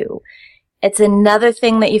to you. It's another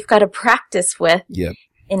thing that you've got to practice with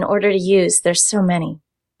in order to use. There's so many.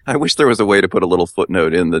 I wish there was a way to put a little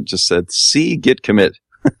footnote in that just said, see git commit.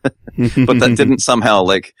 But that didn't somehow,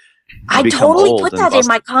 I totally put that in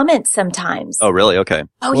my comments sometimes. Oh, really? Okay.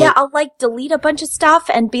 Oh, yeah. I'll, delete a bunch of stuff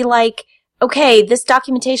and be like, okay, this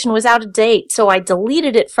documentation was out of date, so I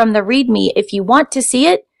deleted it from the README. If you want to see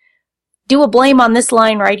it, do a blame on this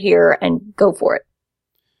line right here and go for it.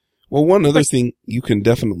 Well, one other thing you can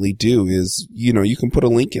definitely do is, you can put a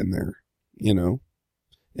link in there,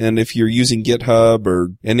 And if you're using GitHub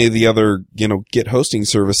or any of the other, Git hosting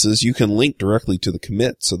services, you can link directly to the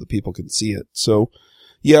commit so that people can see it. So,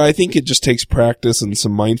 yeah, I think it just takes practice and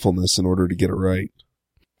some mindfulness in order to get it right.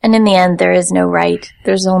 And in the end, there is no right.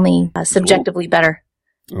 There's only subjectively better.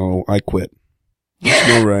 Oh, I quit. There's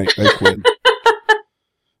no right. I quit.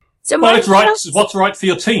 So well, it's right. What's right for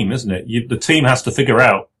your team, isn't it? The team has to figure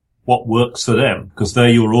out what works for them because they're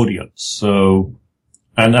your audience. So,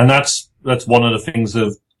 and that's one of the things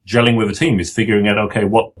of gelling with a team is figuring out, okay,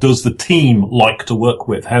 what does the team like to work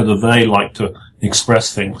with? How do they like to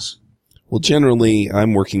express things? Well, generally,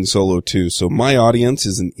 I'm working solo too, so my audience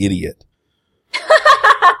is an idiot.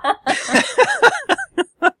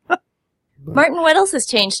 Martin, what else has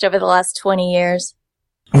changed over the last 20 years?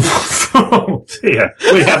 Oh, dear.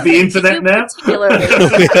 We have the internet now? I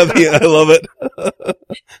love it.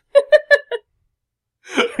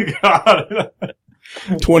 God.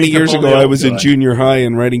 20 years ago, I was in junior high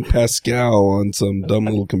and writing Pascal on some dumb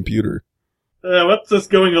little computer. That's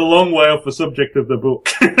just going a long way off the subject of the book.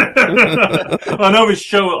 I know this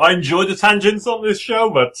show, I enjoy the tangents on this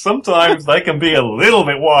show, but sometimes they can be a little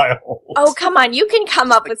bit wild. Oh, come on. You can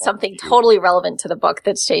come up with something totally relevant to the book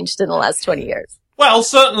that's changed in the last 20 years. Well,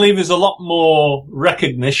 certainly there's a lot more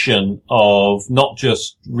recognition of not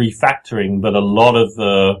just refactoring, but a lot of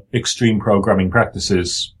the extreme programming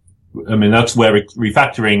practices. I mean, that's where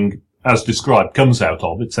refactoring, as described, comes out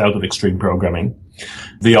of. It's out of extreme programming.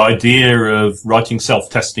 The idea of writing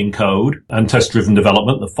self-testing code and test-driven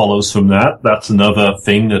development that follows from that, that's another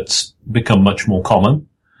thing that's become much more common.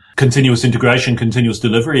 Continuous integration, continuous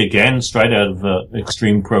delivery, again, straight out of the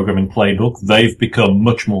extreme programming playbook. They've become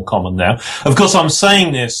much more common now. Of course, I'm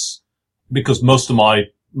saying this because most of my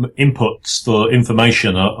inputs for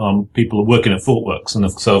information are people working at ThoughtWorks. And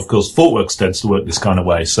so, of course, ThoughtWorks tends to work this kind of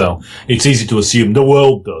way. So it's easy to assume the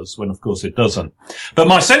world does when, of course, it doesn't. But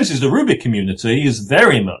my sense is the Ruby community is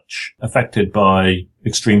very much affected by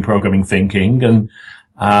extreme programming thinking.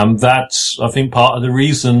 And that's, I think, part of the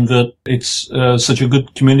reason that it's such a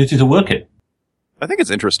good community to work in. I think it's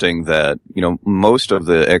interesting that, most of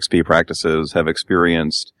the XP practices have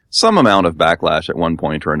experienced some amount of backlash at one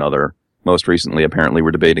point or another. Most recently, apparently,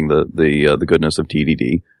 we're debating the goodness of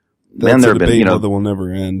TDD. That's a debate that will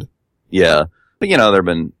never end. Yeah. But, there have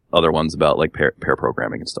been other ones about, like, pair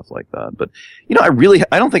programming and stuff like that. But,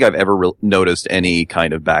 I don't think I've ever noticed any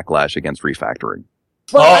kind of backlash against refactoring.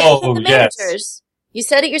 Well, like the managers, you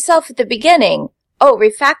said it yourself at the beginning. Oh,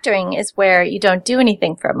 refactoring is where you don't do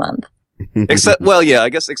anything for a month. Except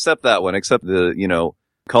that one. Except the,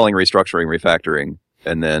 calling restructuring refactoring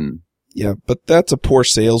and then... Yeah, but that's a poor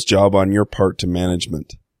sales job on your part to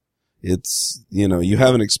management. It's, you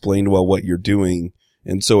haven't explained well what you're doing,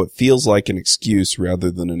 and so it feels like an excuse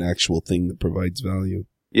rather than an actual thing that provides value.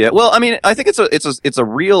 Yeah, well, I mean, I think it's a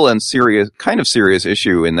real and serious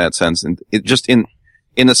issue in that sense, and it just in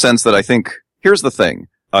the sense that I think, here's the thing.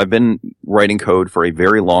 I've been writing code for a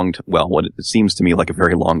very long what it seems to me like a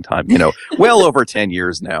very long time, well over 10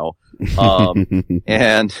 years now.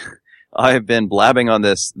 And I've been blabbing on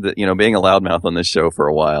this, being a loudmouth on this show for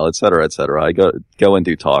a while, et cetera, et cetera. I go and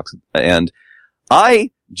do talks, and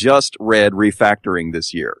I just read Refactoring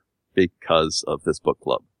this year because of this book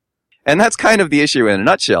club. And that's kind of the issue in a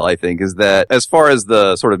nutshell, I think, is that as far as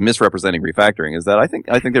the sort of misrepresenting refactoring is that I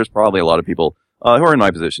think there's probably a lot of people, who are in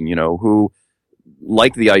my position, who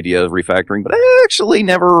like the idea of refactoring, but I actually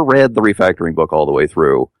never read the refactoring book all the way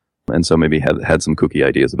through. And so maybe had some kooky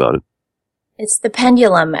ideas about it. It's the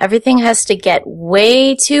pendulum. Everything has to get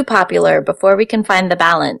way too popular before we can find the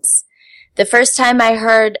balance. The first time I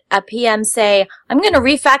heard a PM say, I'm going to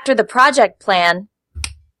refactor the project plan,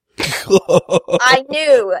 I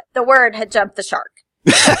knew the word had jumped the shark.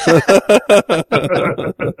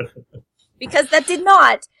 Because that did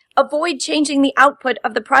not avoid changing the output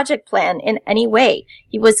of the project plan in any way.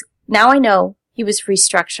 Now I know he was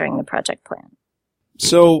restructuring the project plan.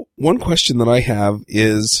 So one question that I have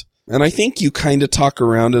is, and I think you kind of talk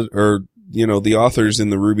around it, or, the authors in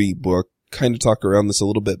the Ruby book kind of talk around this a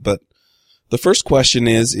little bit, but the first question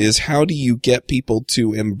is how do you get people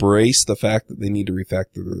to embrace the fact that they need to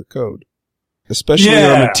refactor their code? Especially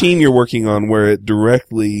on a team you're working on where it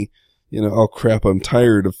directly, oh crap, I'm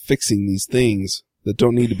tired of fixing these things that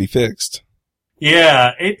don't need to be fixed.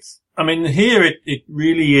 Yeah, here it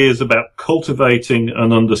really is about cultivating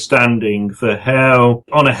an understanding for how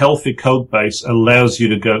on a healthy code base allows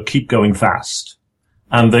you to keep going fast,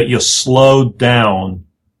 and that you're slowed down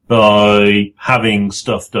by having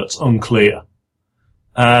stuff that's unclear.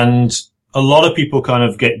 And a lot of people kind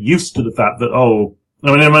of get used to the fact that,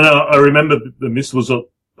 I remember that this was a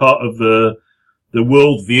part of the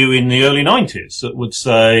worldview in the early 90s that would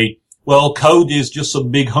say, well, code is just a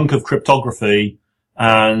big hunk of cryptography,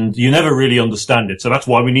 and you never really understand it. So that's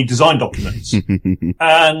why we need design documents.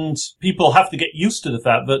 And people have to get used to the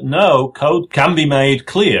fact that no, code can be made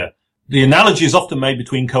clear. The analogy is often made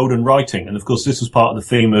between code and writing. And of course, this was part of the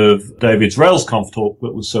theme of David's RailsConf talk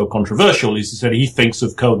that was so controversial. He said he thinks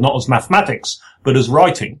of code not as mathematics, but as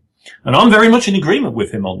writing. And I'm very much in agreement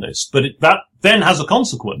with him on this. But that then has a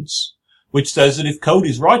consequence, which says that if code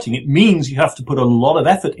is writing, it means you have to put a lot of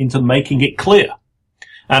effort into making it clear.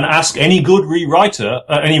 And ask any good rewriter,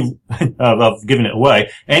 I've given it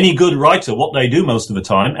away, any good writer what they do most of the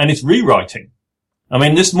time, and it's rewriting. I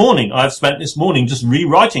mean, I've spent this morning just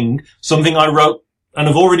rewriting something I wrote and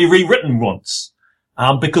have already rewritten once.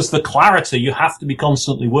 Because the clarity, you have to be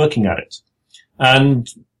constantly working at it. And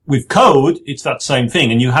with code, it's that same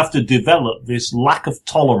thing, and you have to develop this lack of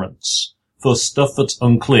tolerance for stuff that's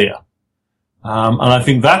unclear. And I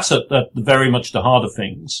think that's at very much the heart of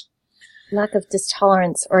things. Lack of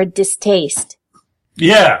distolerance or distaste.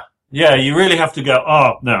 Yeah, you really have to go,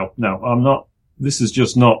 no, I'm not, this is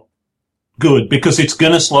just not good, because it's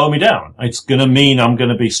going to slow me down. It's going to mean I'm going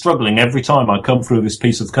to be struggling every time I come through this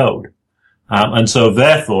piece of code. And so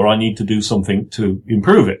therefore I need to do something to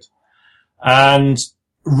improve it. And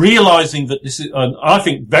realizing that this is, I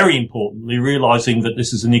think very importantly, realizing that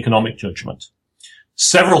this is an economic judgment.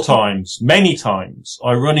 Several times, many times,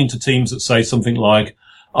 I run into teams that say something like,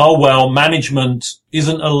 oh, well, management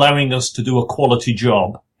isn't allowing us to do a quality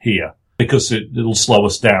job here because it'll slow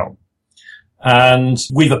us down. And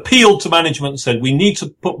we've appealed to management and said we need to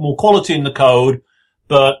put more quality in the code,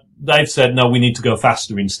 but they've said, no, we need to go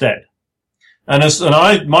faster instead. And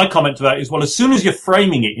my comment to that is, well, as soon as you're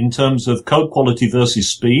framing it in terms of code quality versus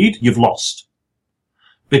speed, you've lost.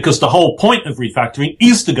 Because the whole point of refactoring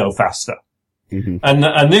is to go faster. Mm-hmm.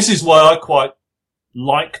 And this is why I quite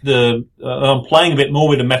like I'm playing a bit more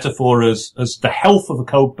with the metaphor as the health of a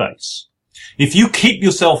code base. If you keep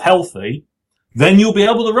yourself healthy, then you'll be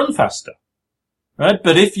able to run faster. Right?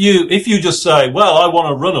 But if you just say, well, I want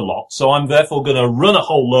to run a lot, so I'm therefore going to run a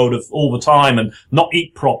whole load of all the time and not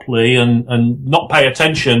eat properly and not pay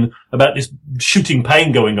attention about this shooting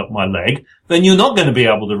pain going up my leg, then you're not going to be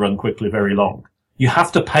able to run quickly very long. You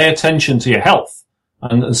have to pay attention to your health.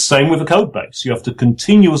 And the same with a code base. You have to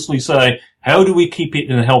continuously say, how do we keep it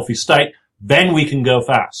in a healthy state? Then we can go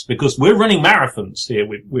fast, because we're running marathons here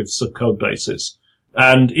with code bases.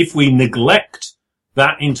 And if we neglect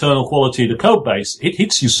that internal quality of the code base, it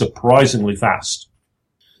hits you surprisingly fast.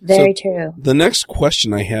 Very true. The next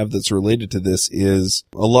question I have that's related to this is,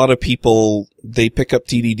 a lot of people, they pick up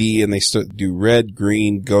TDD and they do red,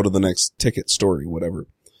 green, go to the next ticket, story, whatever.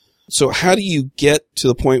 So how do you get to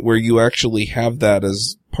the point where you actually have that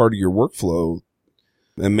as part of your workflow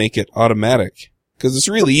and make it automatic? Because it's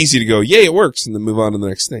really easy to go, yay, it works, and then move on to the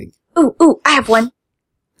next thing. Ooh, I have one.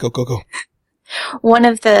 Go. One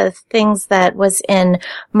of the things that was in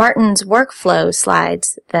Martin's workflow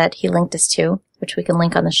slides that he linked us to, which we can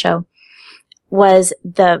link on the show, was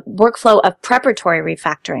the workflow of preparatory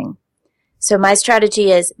refactoring. So my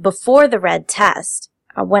strategy is, before the red test,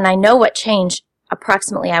 when I know what change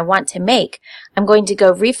approximately I want to make, I'm going to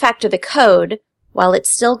go refactor the code while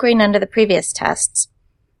it's still green under the previous tests.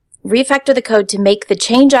 Refactor the code to make the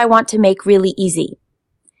change I want to make really easy.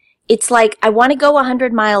 It's like I want to go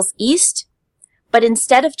 100 miles east, but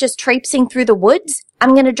instead of just traipsing through the woods,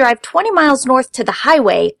 I'm going to drive 20 miles north to the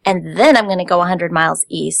highway, and then I'm going to go 100 miles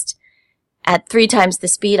east at 3 times the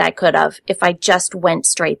speed I could have if I just went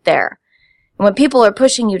straight there. And when people are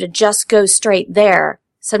pushing you to just go straight there,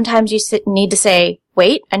 sometimes you need to say,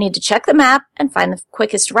 wait, I need to check the map and find the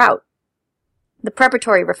quickest route. The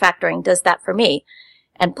preparatory refactoring does that for me.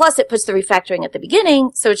 And plus it puts the refactoring at the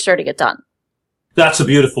beginning, so it's sure to get done. That's a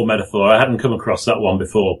beautiful metaphor. I hadn't come across that one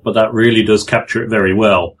before, but that really does capture it very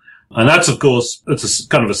well. And that's, of course, it's a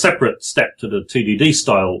kind of a separate step to the TDD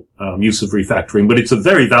style use of refactoring, but it's a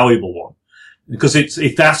very valuable one because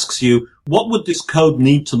it asks you, what would this code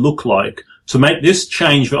need to look like to make this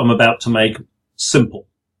change that I'm about to make simple?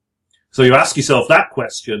 So you ask yourself that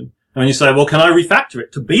question, and you say, well, can I refactor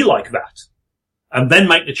it to be like that? And then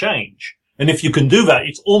make the change. And if you can do that,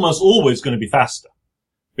 it's almost always going to be faster.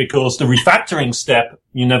 Because the refactoring step,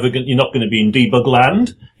 you're not going to be in debug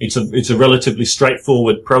land. It's a relatively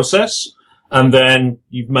straightforward process. And then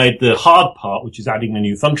you've made the hard part, which is adding the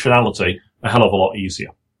new functionality, a hell of a lot easier.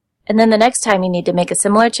 And then the next time you need to make a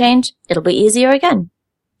similar change, it'll be easier again.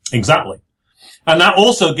 Exactly. And that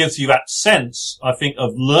also gives you that sense, I think,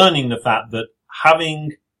 of learning the fact that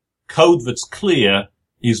having code that's clear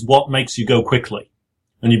is what makes you go quickly.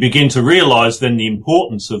 And you begin to realize then the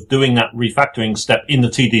importance of doing that refactoring step in the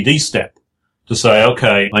TDD step to say,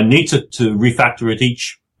 okay, I need to refactor at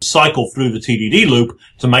each cycle through the TDD loop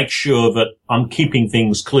to make sure that I'm keeping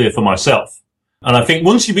things clear for myself. And I think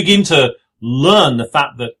once you begin to learn the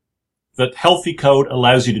fact that healthy code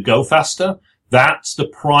allows you to go faster, that's the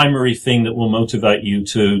primary thing that will motivate you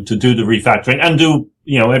to do the refactoring and do,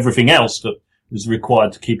 everything else that is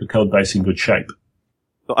required to keep a code base in good shape.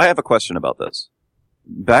 So I have a question about this.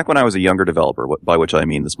 Back when I was a younger developer, by which I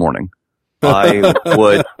mean this morning, I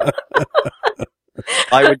would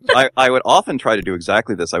often try to do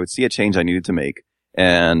exactly this. I would see a change I needed to make,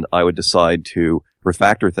 and I would decide to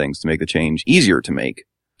refactor things to make the change easier to make.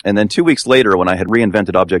 And then 2 weeks later, when I had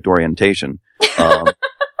reinvented object orientation,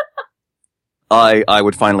 I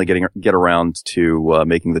would finally get around to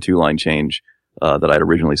making the 2-line change that I'd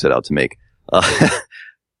originally set out to make.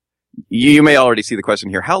 You may already see the question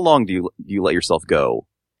here. How long do you let yourself go?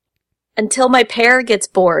 Until my pair gets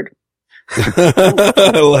bored.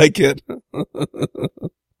 I like it. Well,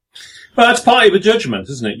 that's part of the judgment,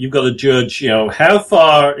 isn't it? You've got to judge, how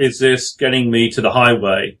far is this getting me to the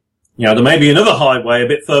highway? There may be another highway a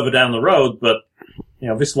bit further down the road, but,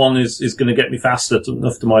 this one is going to get me faster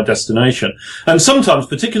enough to my destination. And sometimes,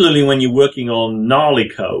 particularly when you're working on gnarly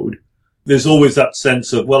code, there's always that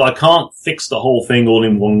sense of, well, I can't fix the whole thing all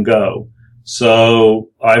in one go.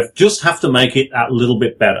 So I just have to make it that little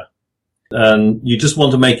bit better. And you just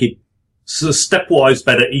want to make it stepwise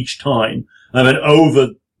better each time. And then over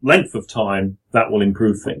length of time, that will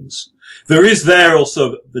improve things. There is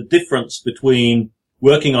also the difference between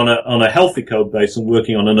working on a healthy code base and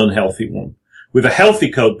working on an unhealthy one. With a healthy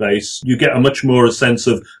code base, you get a much more a sense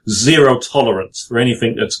of zero tolerance for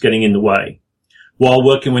anything that's getting in the way. While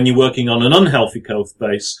when you're working on an unhealthy code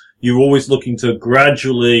base, you're always looking to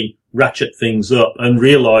gradually ratchet things up and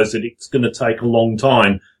realize that it's going to take a long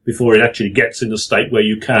time before it actually gets in a state where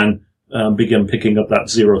you can begin picking up that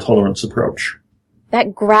zero tolerance approach.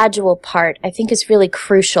 That gradual part, I think, is really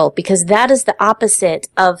crucial because that is the opposite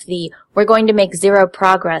of we're going to make zero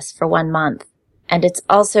progress for 1 month. And it's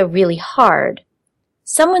also really hard.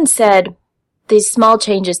 Someone said these small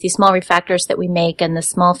changes, these small refactors that we make and the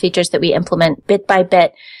small features that we implement bit by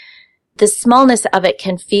bit, the smallness of it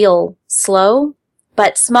can feel slow,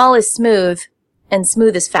 but small is smooth and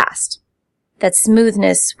smooth is fast. That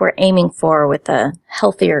smoothness we're aiming for with a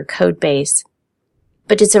healthier code base.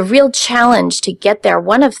 But it's a real challenge to get there.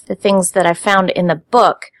 One of the things that I found in the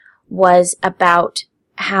book was about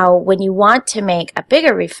how when you want to make a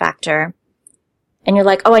bigger refactor, and you're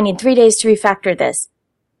like, oh, I need 3 days to refactor this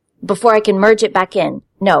before I can merge it back in.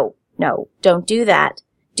 No, don't do that.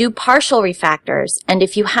 Do partial refactors. And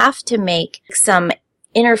if you have to make some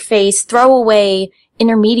interface, throwaway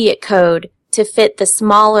intermediate code to fit the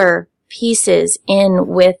smaller pieces in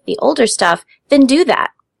with the older stuff, then do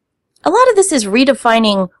that. A lot of this is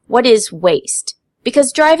redefining what is waste.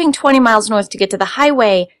 Because driving 20 miles north to get to the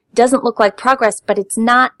highway doesn't look like progress, but it's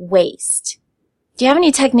not waste. Do you have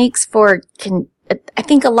any techniques for I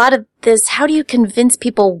think a lot of this, how do you convince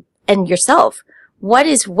people and yourself what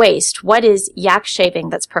is waste? What is yak shaving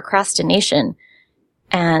that's procrastination?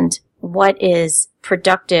 And what is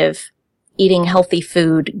productive eating healthy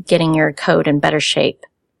food, getting your code in better shape?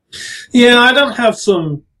 Yeah, I don't have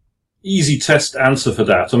some easy test answer for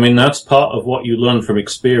that. I mean, that's part of what you learn from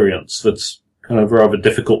experience that's kind of rather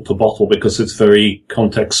difficult to bottle because it's very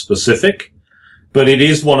context specific. But it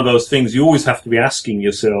is one of those things you always have to be asking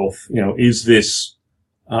yourself, is this,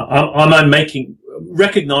 am I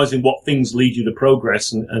recognizing what things lead you to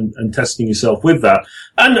progress and testing yourself with that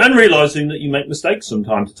and realizing that you make mistakes from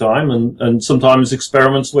time to time and sometimes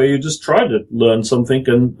experiments where you just try to learn something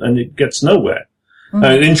and it gets nowhere.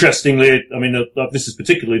 Mm-hmm. Interestingly, I mean, this is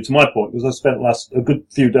particularly to my point because I spent a good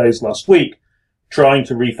few days last week trying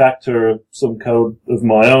to refactor some code of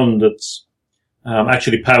my own that's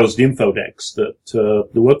actually powers the infodex that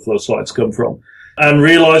the workflow sites come from, and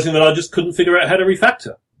realizing that I just couldn't figure out how to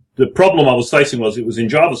refactor. The problem I was facing was it was in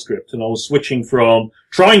JavaScript, and I was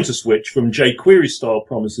trying to switch from jQuery style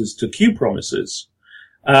promises to Q promises,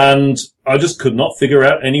 and I just could not figure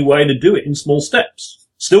out any way to do it in small steps.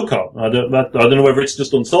 Still can't. I don't know whether it's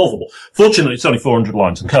just unsolvable. Fortunately, it's only 400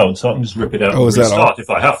 lines of code, so I can just rip it out and restart if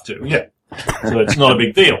I have to. Yeah, so it's not a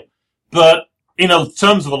big deal. But in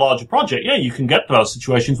terms of a larger project, yeah, you can get to those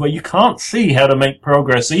situations where you can't see how to make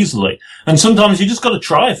progress easily. And sometimes you just got to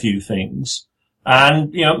try a few things.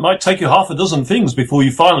 And, it might take you half a dozen things before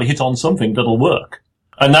you finally hit on something that'll work.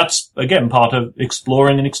 And that's, again, part of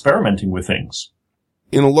exploring and experimenting with things.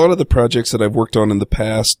 In a lot of the projects that I've worked on in the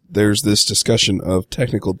past, there's this discussion of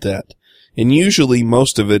technical debt. And usually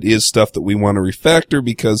most of it is stuff that we want to refactor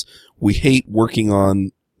because we hate working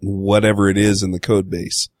on whatever it is in the code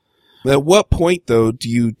base. At what point, though, do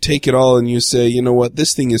you take it all and you say, you know what,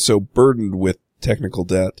 this thing is so burdened with technical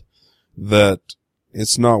debt that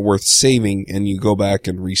it's not worth saving, and you go back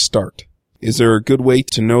and restart? Is there a good way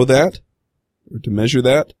to know that or to measure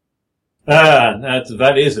that?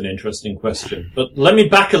 That is an interesting question. But let me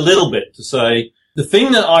back a little bit to say the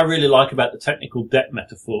thing that I really like about the technical debt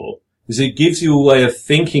metaphor is it gives you a way of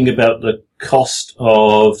thinking about the cost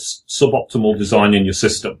of suboptimal design in your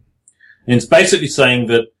system. And it's basically saying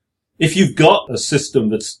that if you've got a system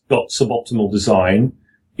that's got suboptimal design,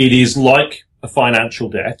 it is like a financial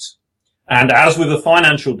debt. And as with a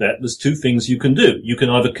financial debt, there's two things you can do. You can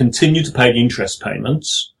either continue to pay the interest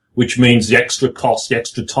payments, which means the extra cost, the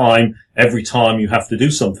extra time every time you have to do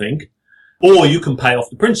something, or you can pay off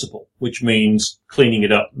the principal, which means cleaning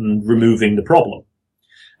it up and removing the problem.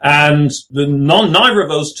 And neither of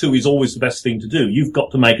those two is always the best thing to do. You've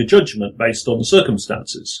got to make a judgment based on the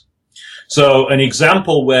circumstances. So an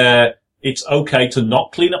example where it's okay to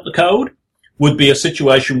not clean up the code would be a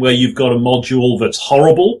situation where you've got a module that's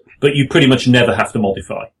horrible, but you pretty much never have to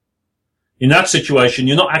modify. In that situation,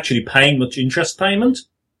 you're not actually paying much interest payment,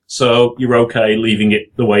 so you're okay leaving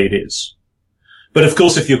it the way it is. But of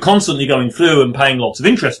course, if you're constantly going through and paying lots of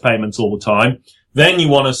interest payments all the time, then you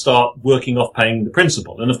want to start working off paying the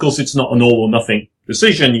principal. And of course, it's not an all or nothing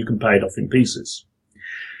decision. You can pay it off in pieces.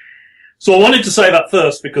 So I wanted to say that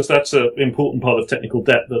first because that's an important part of technical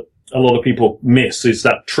debt that a lot of people miss, is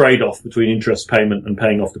that trade-off between interest payment and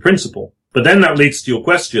paying off the principal. But then that leads to your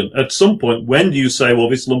question. At some point, when do you say, well,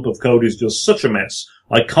 this lump of code is just such a mess,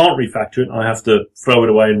 I can't refactor it, I have to throw it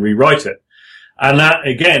away and rewrite it? And that,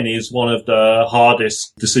 again, is one of the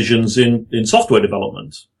hardest decisions in software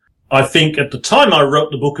development. I think at the time I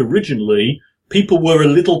wrote the book originally, people were a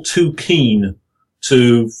little too keen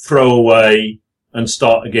to throw away and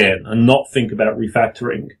start again and not think about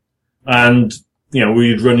refactoring. And,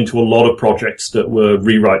 we'd run into a lot of projects that were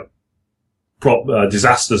rewrite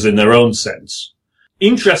disasters in their own sense.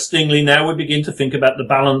 Interestingly, now we begin to think about the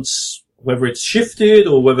balance, whether it's shifted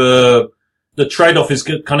or whether the trade-off is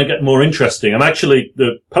kind of getting more interesting. And actually,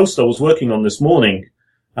 the post I was working on this morning,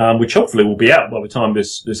 which hopefully will be out by the time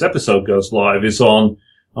this episode goes live, is on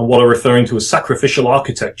what I'm referring to as sacrificial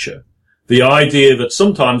architecture. The idea that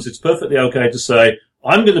sometimes it's perfectly okay to say,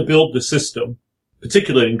 I'm going to build the system,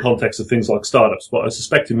 particularly in context of things like startups, but I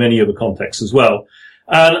suspect in many other contexts as well.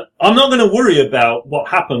 And I'm not going to worry about what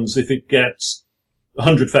happens if it gets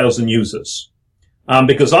 100,000 users.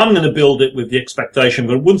 Because I'm going to build it with the expectation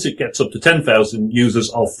that once it gets up to 10,000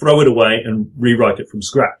 users, I'll throw it away and rewrite it from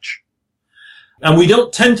scratch. And we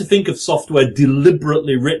don't tend to think of software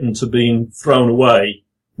deliberately written to being thrown away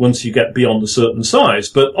once you get beyond a certain size.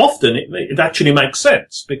 But often it actually makes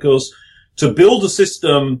sense, because to build a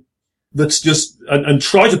system that's just, and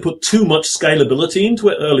try to put too much scalability into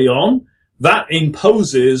it early on, that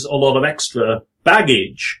imposes a lot of extra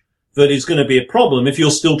baggage that is going to be a problem if you're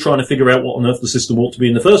still trying to figure out what on earth the system ought to be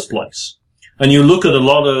in the first place. And you look at a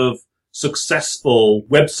lot of successful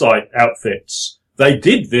website outfits, they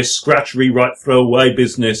did this scratch, rewrite, throw away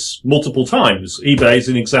business multiple times. eBay's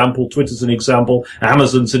an example, Twitter's an example,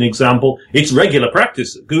 Amazon's an example. It's regular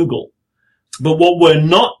practice at Google. But what we're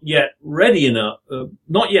not yet ready enough,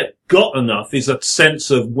 not yet got enough, is that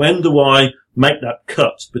sense of when do I make that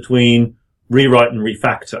cut between rewrite and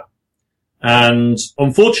refactor. And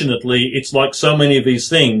unfortunately, it's like so many of these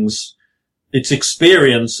things, it's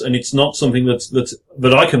experience, and it's not something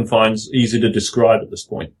that I can find easy to describe at this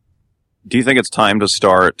point. Do you think it's time to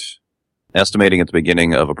start estimating at the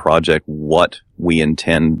beginning of a project what we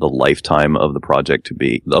intend the lifetime of the project to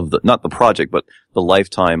be, not the project, but the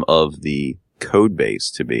lifetime of the code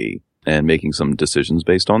base to be, and making some decisions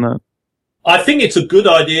based on that? I think it's a good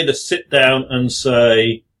idea to sit down and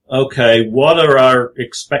say, okay, what are our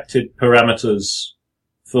expected parameters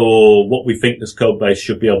for what we think this code base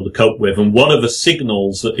should be able to cope with, and what are the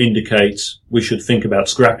signals that indicate we should think about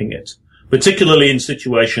scrapping it, particularly in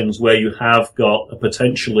situations where you have got a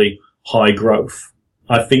potentially high growth.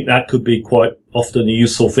 I think that could be quite often a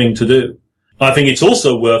useful thing to do. I think it's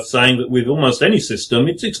also worth saying that with almost any system,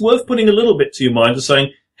 it's worth putting a little bit to your mind of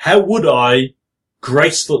saying, how would I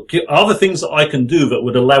are there things that I can do that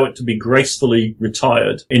would allow it to be gracefully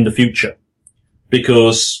retired in the future?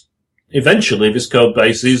 Because eventually this code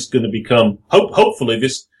base is going to become, hopefully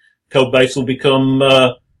this code base will become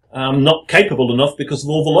not capable enough because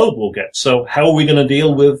of all the load we'll get. So how are we going to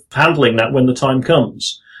deal with handling that when the time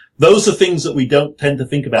comes? Those are things that we don't tend to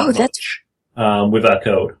think about much with our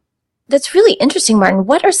code. That's really interesting, Martin.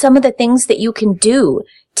 What are some of the things that you can do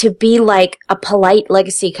to be like a polite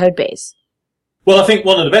legacy code base? Well, I think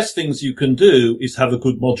one of the best things you can do is have a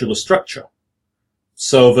good modular structure.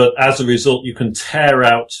 so that as a result you can tear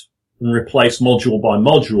out and replace module by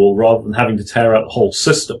module rather than having to tear out the whole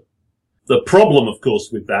system. The problem, of course,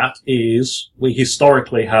 with that is we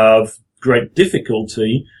historically have great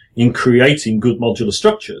difficulty in creating good modular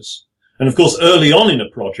structures. And of course, early on in a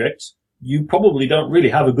project, you probably don't really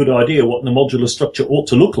have a good idea what the modular structure ought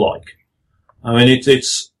to look like. I mean,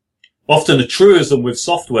 it's often a truism with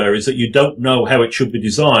software is that you don't know how it should be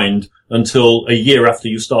designed until a year after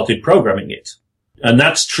you started programming it. And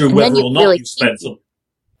that's true whether or not you spent some,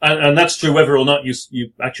 and that's true whether or not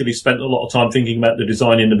you actually spent a lot of time thinking about the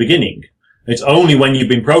design in the beginning. It's only when you've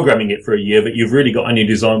been programming it for a year that you've really got any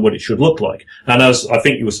design what it should look like. And as I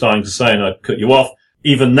think you were starting to say, and I cut you off,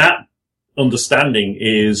 even that understanding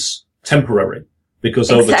is temporary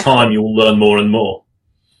because over time you will learn more and more.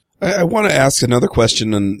 I want to ask another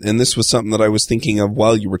question, and this was something that I was thinking of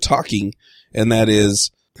while you were talking, and that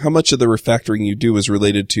is how much of the refactoring you do is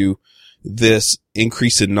related to this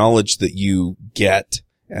increase in knowledge that you get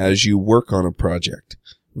as you work on a project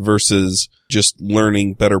versus just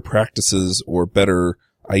learning better practices or better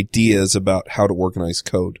ideas about how to organize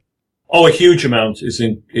code? Oh, a huge amount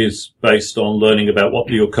is based on learning about what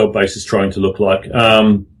your code base is trying to look like.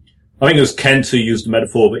 I think it was Kent who used the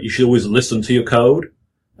metaphor that you should always listen to your code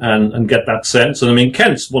and get that sense. And I mean,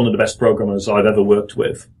 Kent's one of the best programmers I've ever worked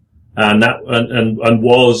with. And that, and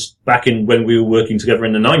was back in when we were working together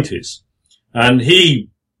in the 90s. And he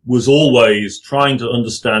was always trying to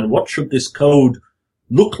understand what should this code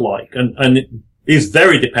look like. And it is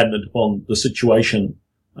very dependent upon the situation,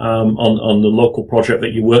 on the local project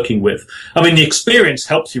that you're working with. I mean, the experience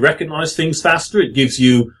helps you recognize things faster. It gives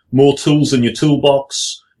you more tools in your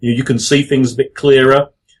toolbox. You can see things a bit clearer,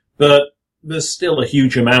 but there's still a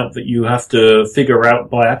huge amount that you have to figure out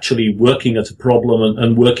by actually working at a problem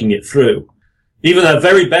and working it through. Even our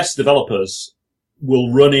very best developers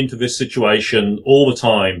will run into this situation all the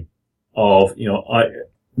time of,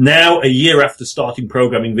 now a year after starting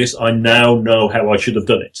programming this, I now know how I should have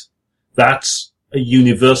done it. That's a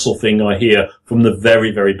universal thing I hear from the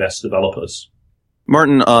very, very best developers.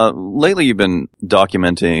 Martin, lately you've been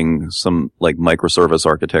documenting some like microservice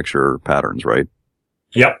architecture patterns, right?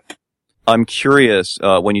 Yep. I'm curious,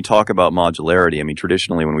 when you talk about modularity, I mean,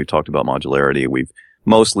 traditionally when we've talked about modularity, we've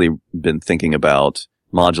mostly been thinking about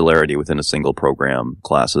modularity within a single program,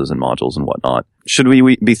 classes and modules and whatnot. Should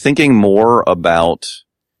we be thinking more about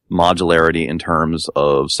modularity in terms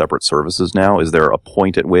of separate services now? Is there a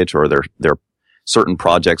point at which, or are there certain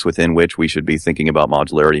projects within which we should be thinking about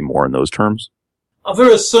modularity more in those terms?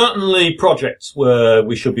 There are certainly projects where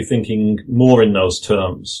we should be thinking more in those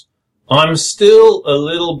terms. I'm still a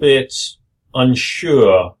little bit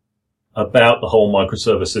unsure about the whole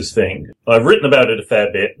microservices thing. I've written about it a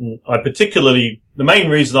fair bit, and the main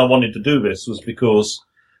reason I wanted to do this was because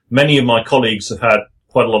many of my colleagues have had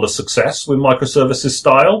quite a lot of success with microservices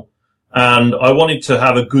style, and I wanted to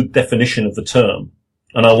have a good definition of the term,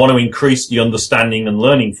 and I want to increase the understanding and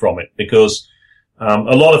learning from it, because a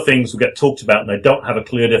lot of things will get talked about and they don't have a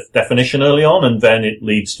clear definition early on, and then it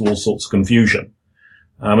leads to all sorts of confusion.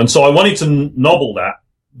 And so I wanted to nobble that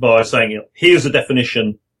by saying, here's a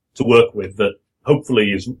definition to work with that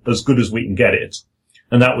hopefully is as good as we can get it.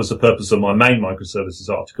 And that was the purpose of my main microservices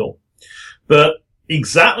article. But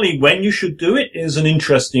exactly when you should do it is an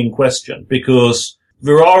interesting question, because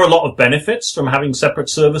there are a lot of benefits from having separate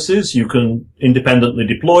services. You can independently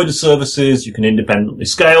deploy the services. You can independently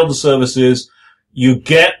scale the services. You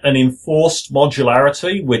get an enforced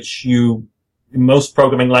modularity, which in most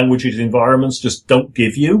programming languages environments just don't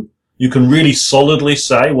give you. You can really solidly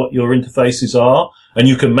say what your interfaces are, and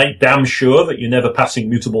you can make damn sure that you're never passing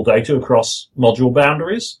mutable data across module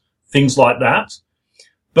boundaries, things like that.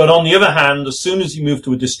 But on the other hand, as soon as you move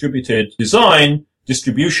to a distributed design,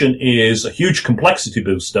 distribution is a huge complexity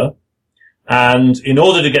booster. And in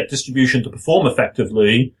order to get distribution to perform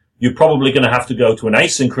effectively, you're probably going to have to go to an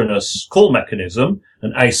asynchronous call mechanism,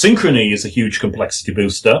 and asynchrony is a huge complexity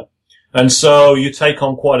booster. And so you take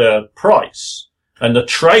on quite a price. And the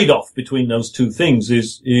trade-off between those two things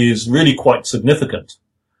is really quite significant.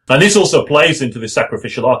 And this also plays into the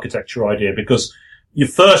sacrificial architecture idea, because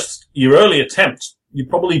your early attempt, you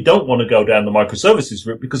probably don't want to go down the microservices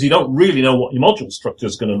route because you don't really know what your module structure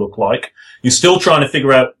is going to look like. You're still trying to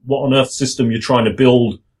figure out what on earth system you're trying to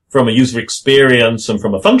build from a user experience and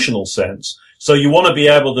from a functional sense. So you want to be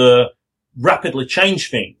able to rapidly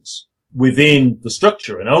change things within the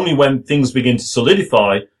structure. And only when things begin to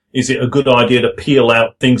solidify is it a good idea to peel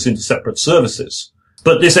out things into separate services.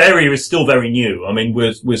 But this area is still very new. I mean,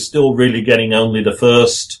 we're still really getting only the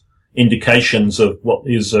first indications of what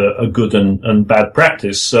is a good and bad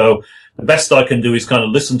practice. So the best I can do is kind of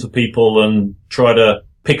listen to people and try to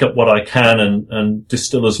pick up what I can and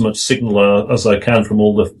distill as much signal as I can from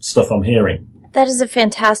all the stuff I'm hearing. That is a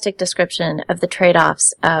fantastic description of the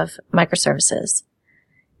trade-offs of microservices.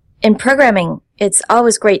 In programming, it's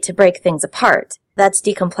always great to break things apart. That's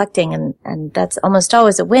decomplecting, and that's almost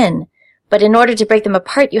always a win. But in order to break them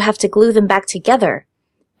apart, you have to glue them back together.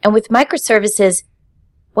 And with microservices,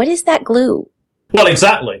 what is that glue? Well,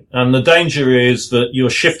 exactly. And the danger is that you're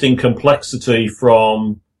shifting complexity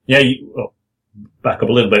from, back up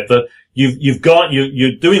a little bit, but you're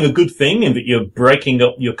doing a good thing in that you're breaking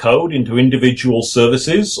up your code into individual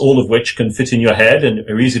services, all of which can fit in your head and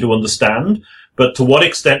are easy to understand. But to what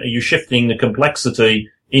extent are you shifting the complexity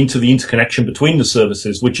into the interconnection between the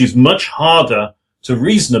services, which is much harder to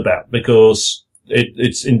reason about because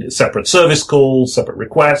it's in separate service calls, separate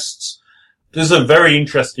requests. There's a very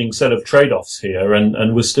interesting set of trade-offs here,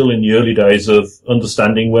 and we're still in the early days of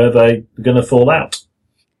understanding where they're going to fall out.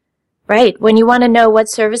 Right. When you want to know what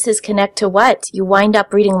services connect to what, you wind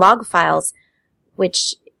up reading log files,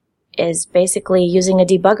 which is basically using a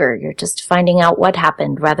debugger. You're just finding out what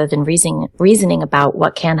happened rather than reasoning about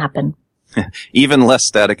what can happen. Even less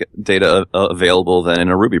static data available than in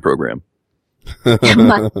a Ruby program. All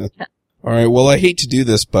right. Well, I hate to do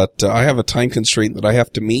this, but I have a time constraint that I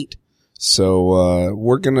have to meet. So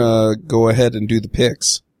we're going to go ahead and do the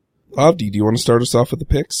picks. Avdi, do you want to start us off with the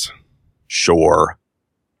picks? Sure.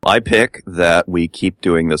 I pick that we keep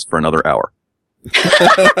doing this for another hour.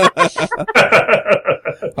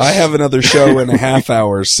 I have another show in a half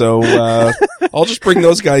hour, so I'll just bring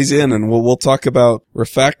those guys in and we'll talk about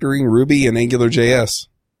refactoring Ruby and AngularJS.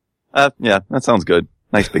 Yeah, that sounds good.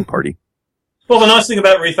 Nice big party. Well, the nice thing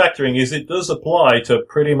about refactoring is it does apply to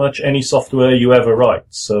pretty much any software you ever write.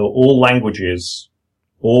 So all languages,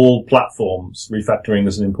 all platforms, refactoring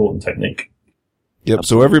is an important technique. Yep,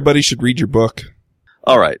 so everybody should read your book.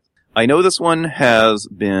 All right. I know this one has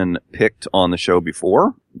been picked on the show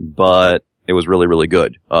before, but it was really, really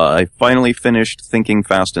good. I finally finished Thinking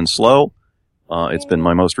Fast and Slow. It's been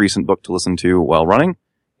my most recent book to listen to while running,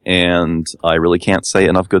 and I really can't say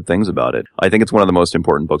enough good things about it. I think it's one of the most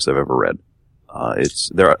important books I've ever read.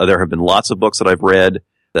 There have been lots of books that I've read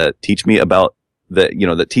that teach me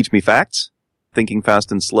that teach me facts. Thinking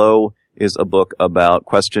Fast and Slow is a book about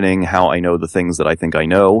questioning how I know the things that I think I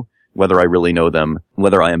know, whether I really know them,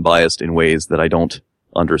 whether I am biased in ways that I don't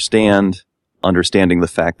understand, understanding the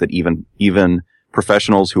fact that even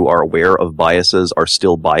professionals who are aware of biases are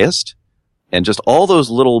still biased, and just all those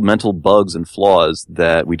little mental bugs and flaws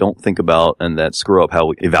that we don't think about and that screw up how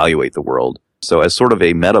we evaluate the world. So as sort of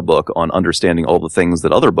a meta book on understanding all the things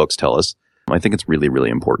that other books tell us, I think it's really,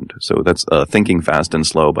 really important. So that's Thinking Fast and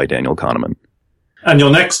Slow by Daniel Kahneman. And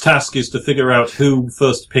your next task is to figure out who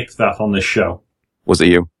first picked that on this show. Was it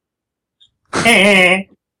you? Is that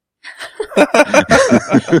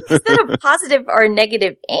a positive or a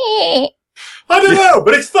negative? I don't know,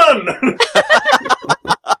 but it's fun.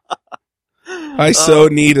 I so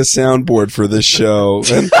need a soundboard for this show.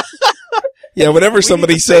 And yeah, whenever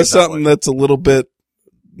somebody says something that's a little bit,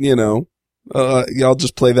 I'll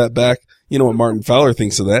just play that back. You know what Martin Fowler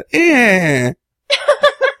thinks of that?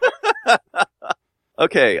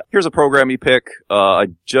 Okay, here's a program you pick. I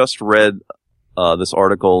just read this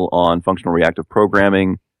article on functional reactive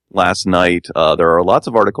programming last night. There are lots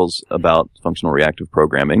of articles about functional reactive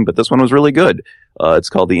programming, but this one was really good. It's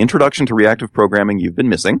called The Introduction to Reactive Programming You've Been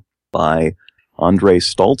Missing by Andre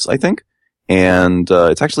Stoltz, I think. And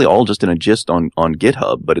it's actually all just in a gist on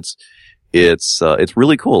GitHub, but it's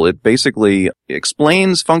really cool. It basically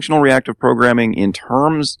explains functional reactive programming in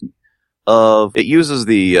terms of, it uses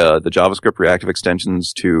the JavaScript reactive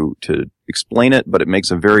extensions to explain it, but it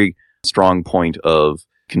makes a very strong point of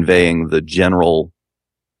conveying the general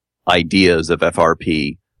ideas of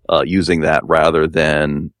FRP using that rather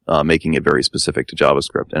than making it very specific to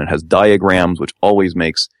JavaScript. And it has diagrams, which always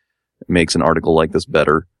makes an article like this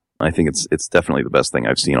better. I think it's definitely the best thing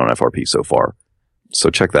I've seen on FRP so far.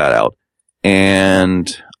 So check that out.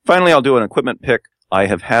 And finally, I'll do an equipment pick. I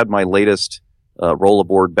have had my latest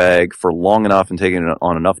Rollaboard bag for long enough and taken it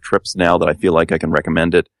on enough trips now that I feel like I can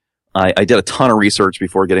recommend it. I did a ton of research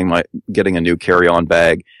before getting a new carry-on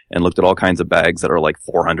bag and looked at all kinds of bags that are like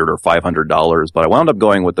 $400 or $500, but I wound up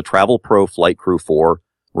going with the Travel Pro Flight Crew 4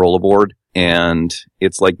 Rollaboard. And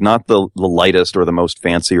it's like not the lightest or the most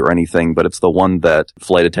fancy or anything, but it's the one that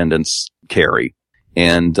flight attendants carry.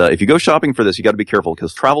 And if you go shopping for this, you got to be careful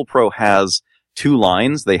because Travel Pro has two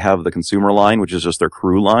lines. They have the consumer line, which is just their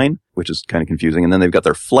crew line, which is kind of confusing. And then they've got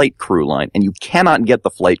their flight crew line. And you cannot get the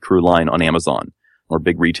flight crew line on Amazon. or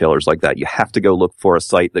big retailers like that, you have to go look for a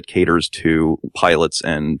site that caters to pilots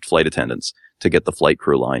and flight attendants to get the flight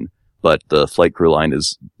crew line. But the flight crew line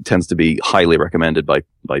tends to be highly recommended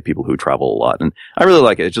by people who travel a lot. And I really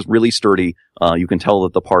like it. It's just really sturdy. You can tell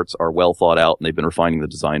that the parts are well thought out and they've been refining the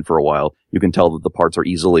design for a while. You can tell that the parts are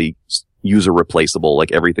easily user replaceable,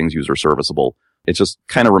 like everything's user serviceable. It just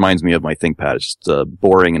kind of reminds me of my ThinkPad. It's just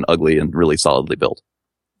boring and ugly and really solidly built.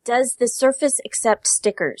 Does the Surface accept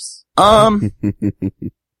stickers?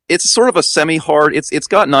 It's sort of a semi-hard. It's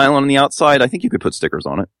got nylon on the outside. I think you could put stickers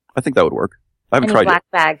on it. I think that would work. I haven't tried it. Any black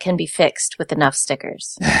bag can be fixed with enough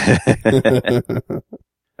stickers. All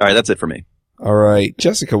right, that's it for me. All right,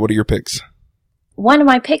 Jessica, what are your picks? One of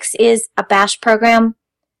my picks is a bash program,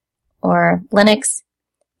 or Linux.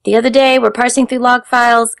 The other day, we're parsing through log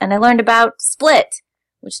files, and I learned about Split,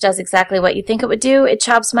 which does exactly what you think it would do. It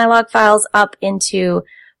chops my log files up into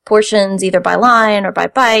portions, either by line or by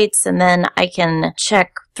bytes, and then I can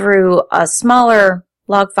check through a smaller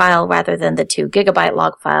log file rather than the 2 gigabyte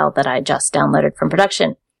log file that I just downloaded from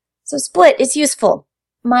production. So Split is useful.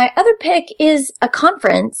 My other pick is a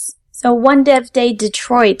conference. So One Dev Day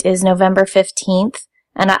Detroit is November 15th,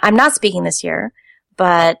 and I'm not speaking this year,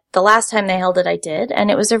 but the last time they held it, I did,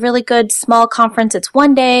 and it was a really good small conference. It's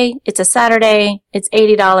one day, it's a Saturday, it's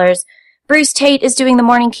 $80. Bruce Tate is doing the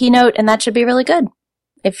morning keynote, and that should be really good.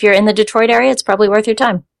 If you're in the Detroit area, it's probably worth your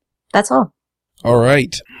time. That's all. All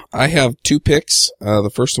right. I have 2 picks.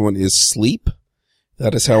 The first one is sleep.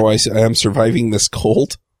 That is how I am surviving this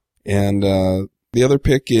cold. And the other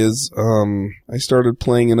pick is I started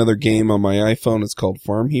playing another game on my iPhone. It's called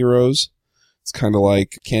Farm Heroes. It's kind of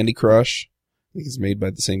like Candy Crush. I think it's made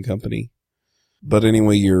by the same company. But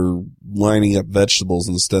anyway, you're lining up vegetables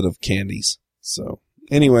instead of candies. So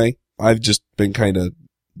anyway, I've just been kind of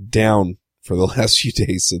down for the last few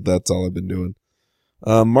days, so that's all I've been doing.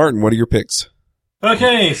 Martin, what are your picks?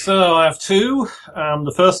 Okay, so I have 2.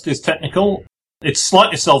 The first is technical. It's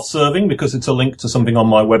slightly self-serving because it's a link to something on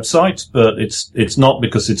my website, but it's not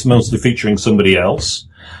because it's mostly featuring somebody else.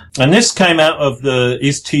 And this came out of the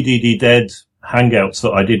Is TDD Dead hangouts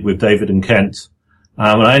that I did with David and Kent.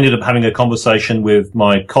 And I ended up having a conversation with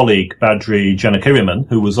my colleague, Badri Janakiraman,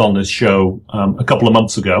 who was on this show a couple of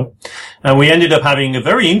months ago. And we ended up having a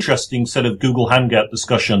very interesting set of Google Hangout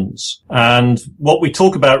discussions. And what we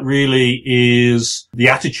talk about really is the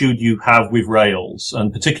attitude you have with Rails,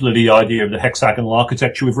 and particularly the idea of the hexagonal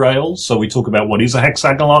architecture with Rails. So we talk about what is a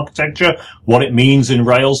hexagonal architecture, what it means in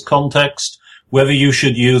Rails context, whether you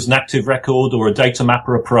should use an active record or a data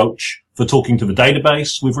mapper approach for talking to the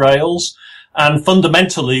database with Rails, and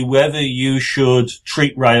fundamentally whether you should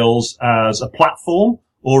treat Rails as a platform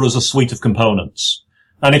or as a suite of components.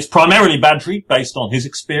 And it's primarily Badri based on his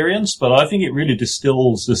experience, but I think it really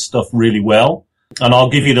distills this stuff really well. And I'll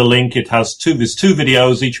give you the link. There's 2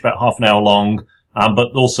 videos, each about half an hour long,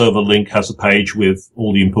 but also the link has a page with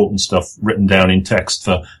all the important stuff written down in text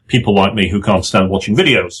for people like me who can't stand watching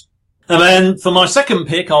videos. And then for my second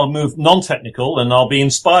pick, I'll move non-technical, and I'll be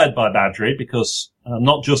inspired by Badri because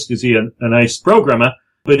not just is he an ace programmer,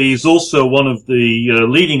 but he's also one of the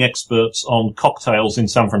leading experts on cocktails in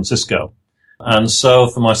San Francisco. And so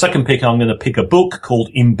for my second pick, I'm going to pick a book called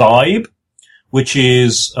Imbibe, which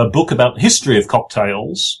is a book about the history of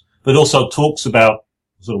cocktails, but also talks about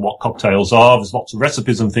sort of what cocktails are. There's lots of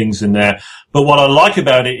recipes and things in there. But what I like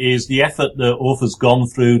about it is the effort the author's gone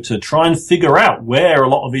through to try and figure out where a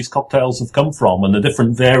lot of these cocktails have come from and the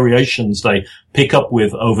different variations they pick up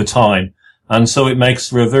with over time. And so it makes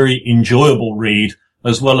for a very enjoyable read,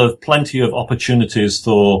 as well as plenty of opportunities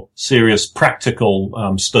for serious practical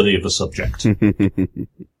study of the subject.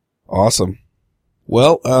 Awesome.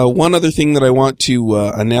 Well, one other thing that I want to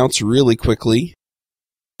announce really quickly.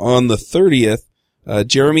 On the 30th,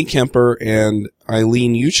 Jeremy Kemper and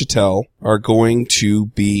Eileen Uchitel are going to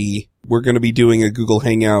be, we're going to be doing a Google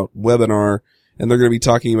Hangout webinar, and they're going to be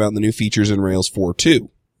talking about the new features in Rails 4.2.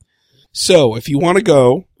 So if you want to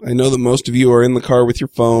go, I know that most of you are in the car with your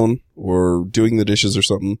phone or doing the dishes or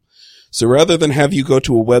something. So rather than have you go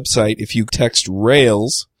to a website, if you text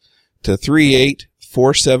Rails to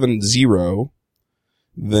 38470,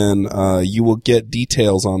 then you will get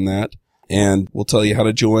details on that, and we'll tell you how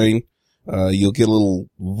to join. You'll get a little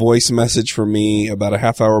voice message from me about a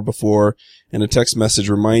half hour before and a text message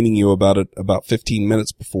reminding you about it about 15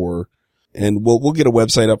 minutes before. And we'll get a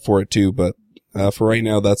website up for it too, but for right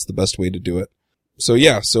now, that's the best way to do it. So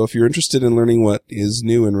yeah, so if you're interested in learning what is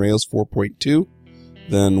new in Rails 4.2,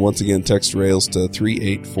 then once again, text Rails to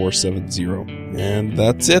 38470. And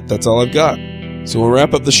that's it. That's all I've got. So we'll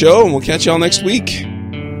wrap up the show and we'll catch y'all next week.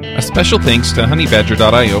 A special thanks to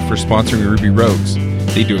honeybadger.io for sponsoring Ruby Rogues.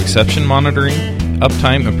 They do exception monitoring,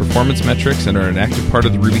 uptime, and performance metrics and are an active part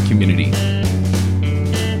of the Ruby community.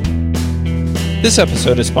 This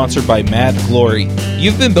episode is sponsored by Mad Glory.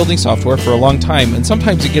 You've been building software for a long time, and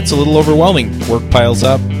sometimes it gets a little overwhelming. Work piles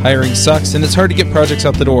up, hiring sucks, and it's hard to get projects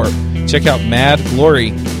out the door. Check out Mad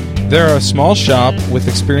Glory. They're a small shop with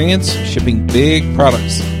experience shipping big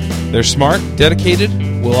products. They're smart, dedicated,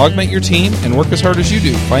 will augment your team, and work as hard as you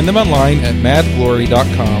do. Find them online at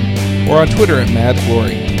madglory.com or on Twitter at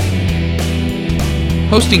madglory.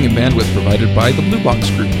 Hosting and bandwidth provided by the Blue Box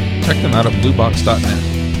Group. Check them out at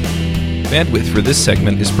bluebox.net. Bandwidth for this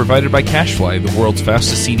segment is provided by CacheFly, the world's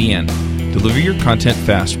fastest CDN. Deliver your content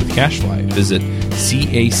fast with CacheFly. Visit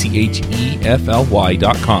CacheFly.com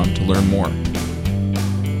to learn more.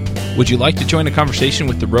 Would you like to join a conversation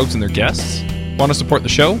with the Rogues and their guests? Want to support the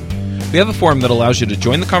show? We have a forum that allows you to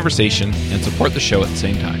join the conversation and support the show at the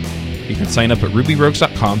same time. You can sign up at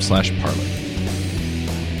rubyrogues.com/parlay.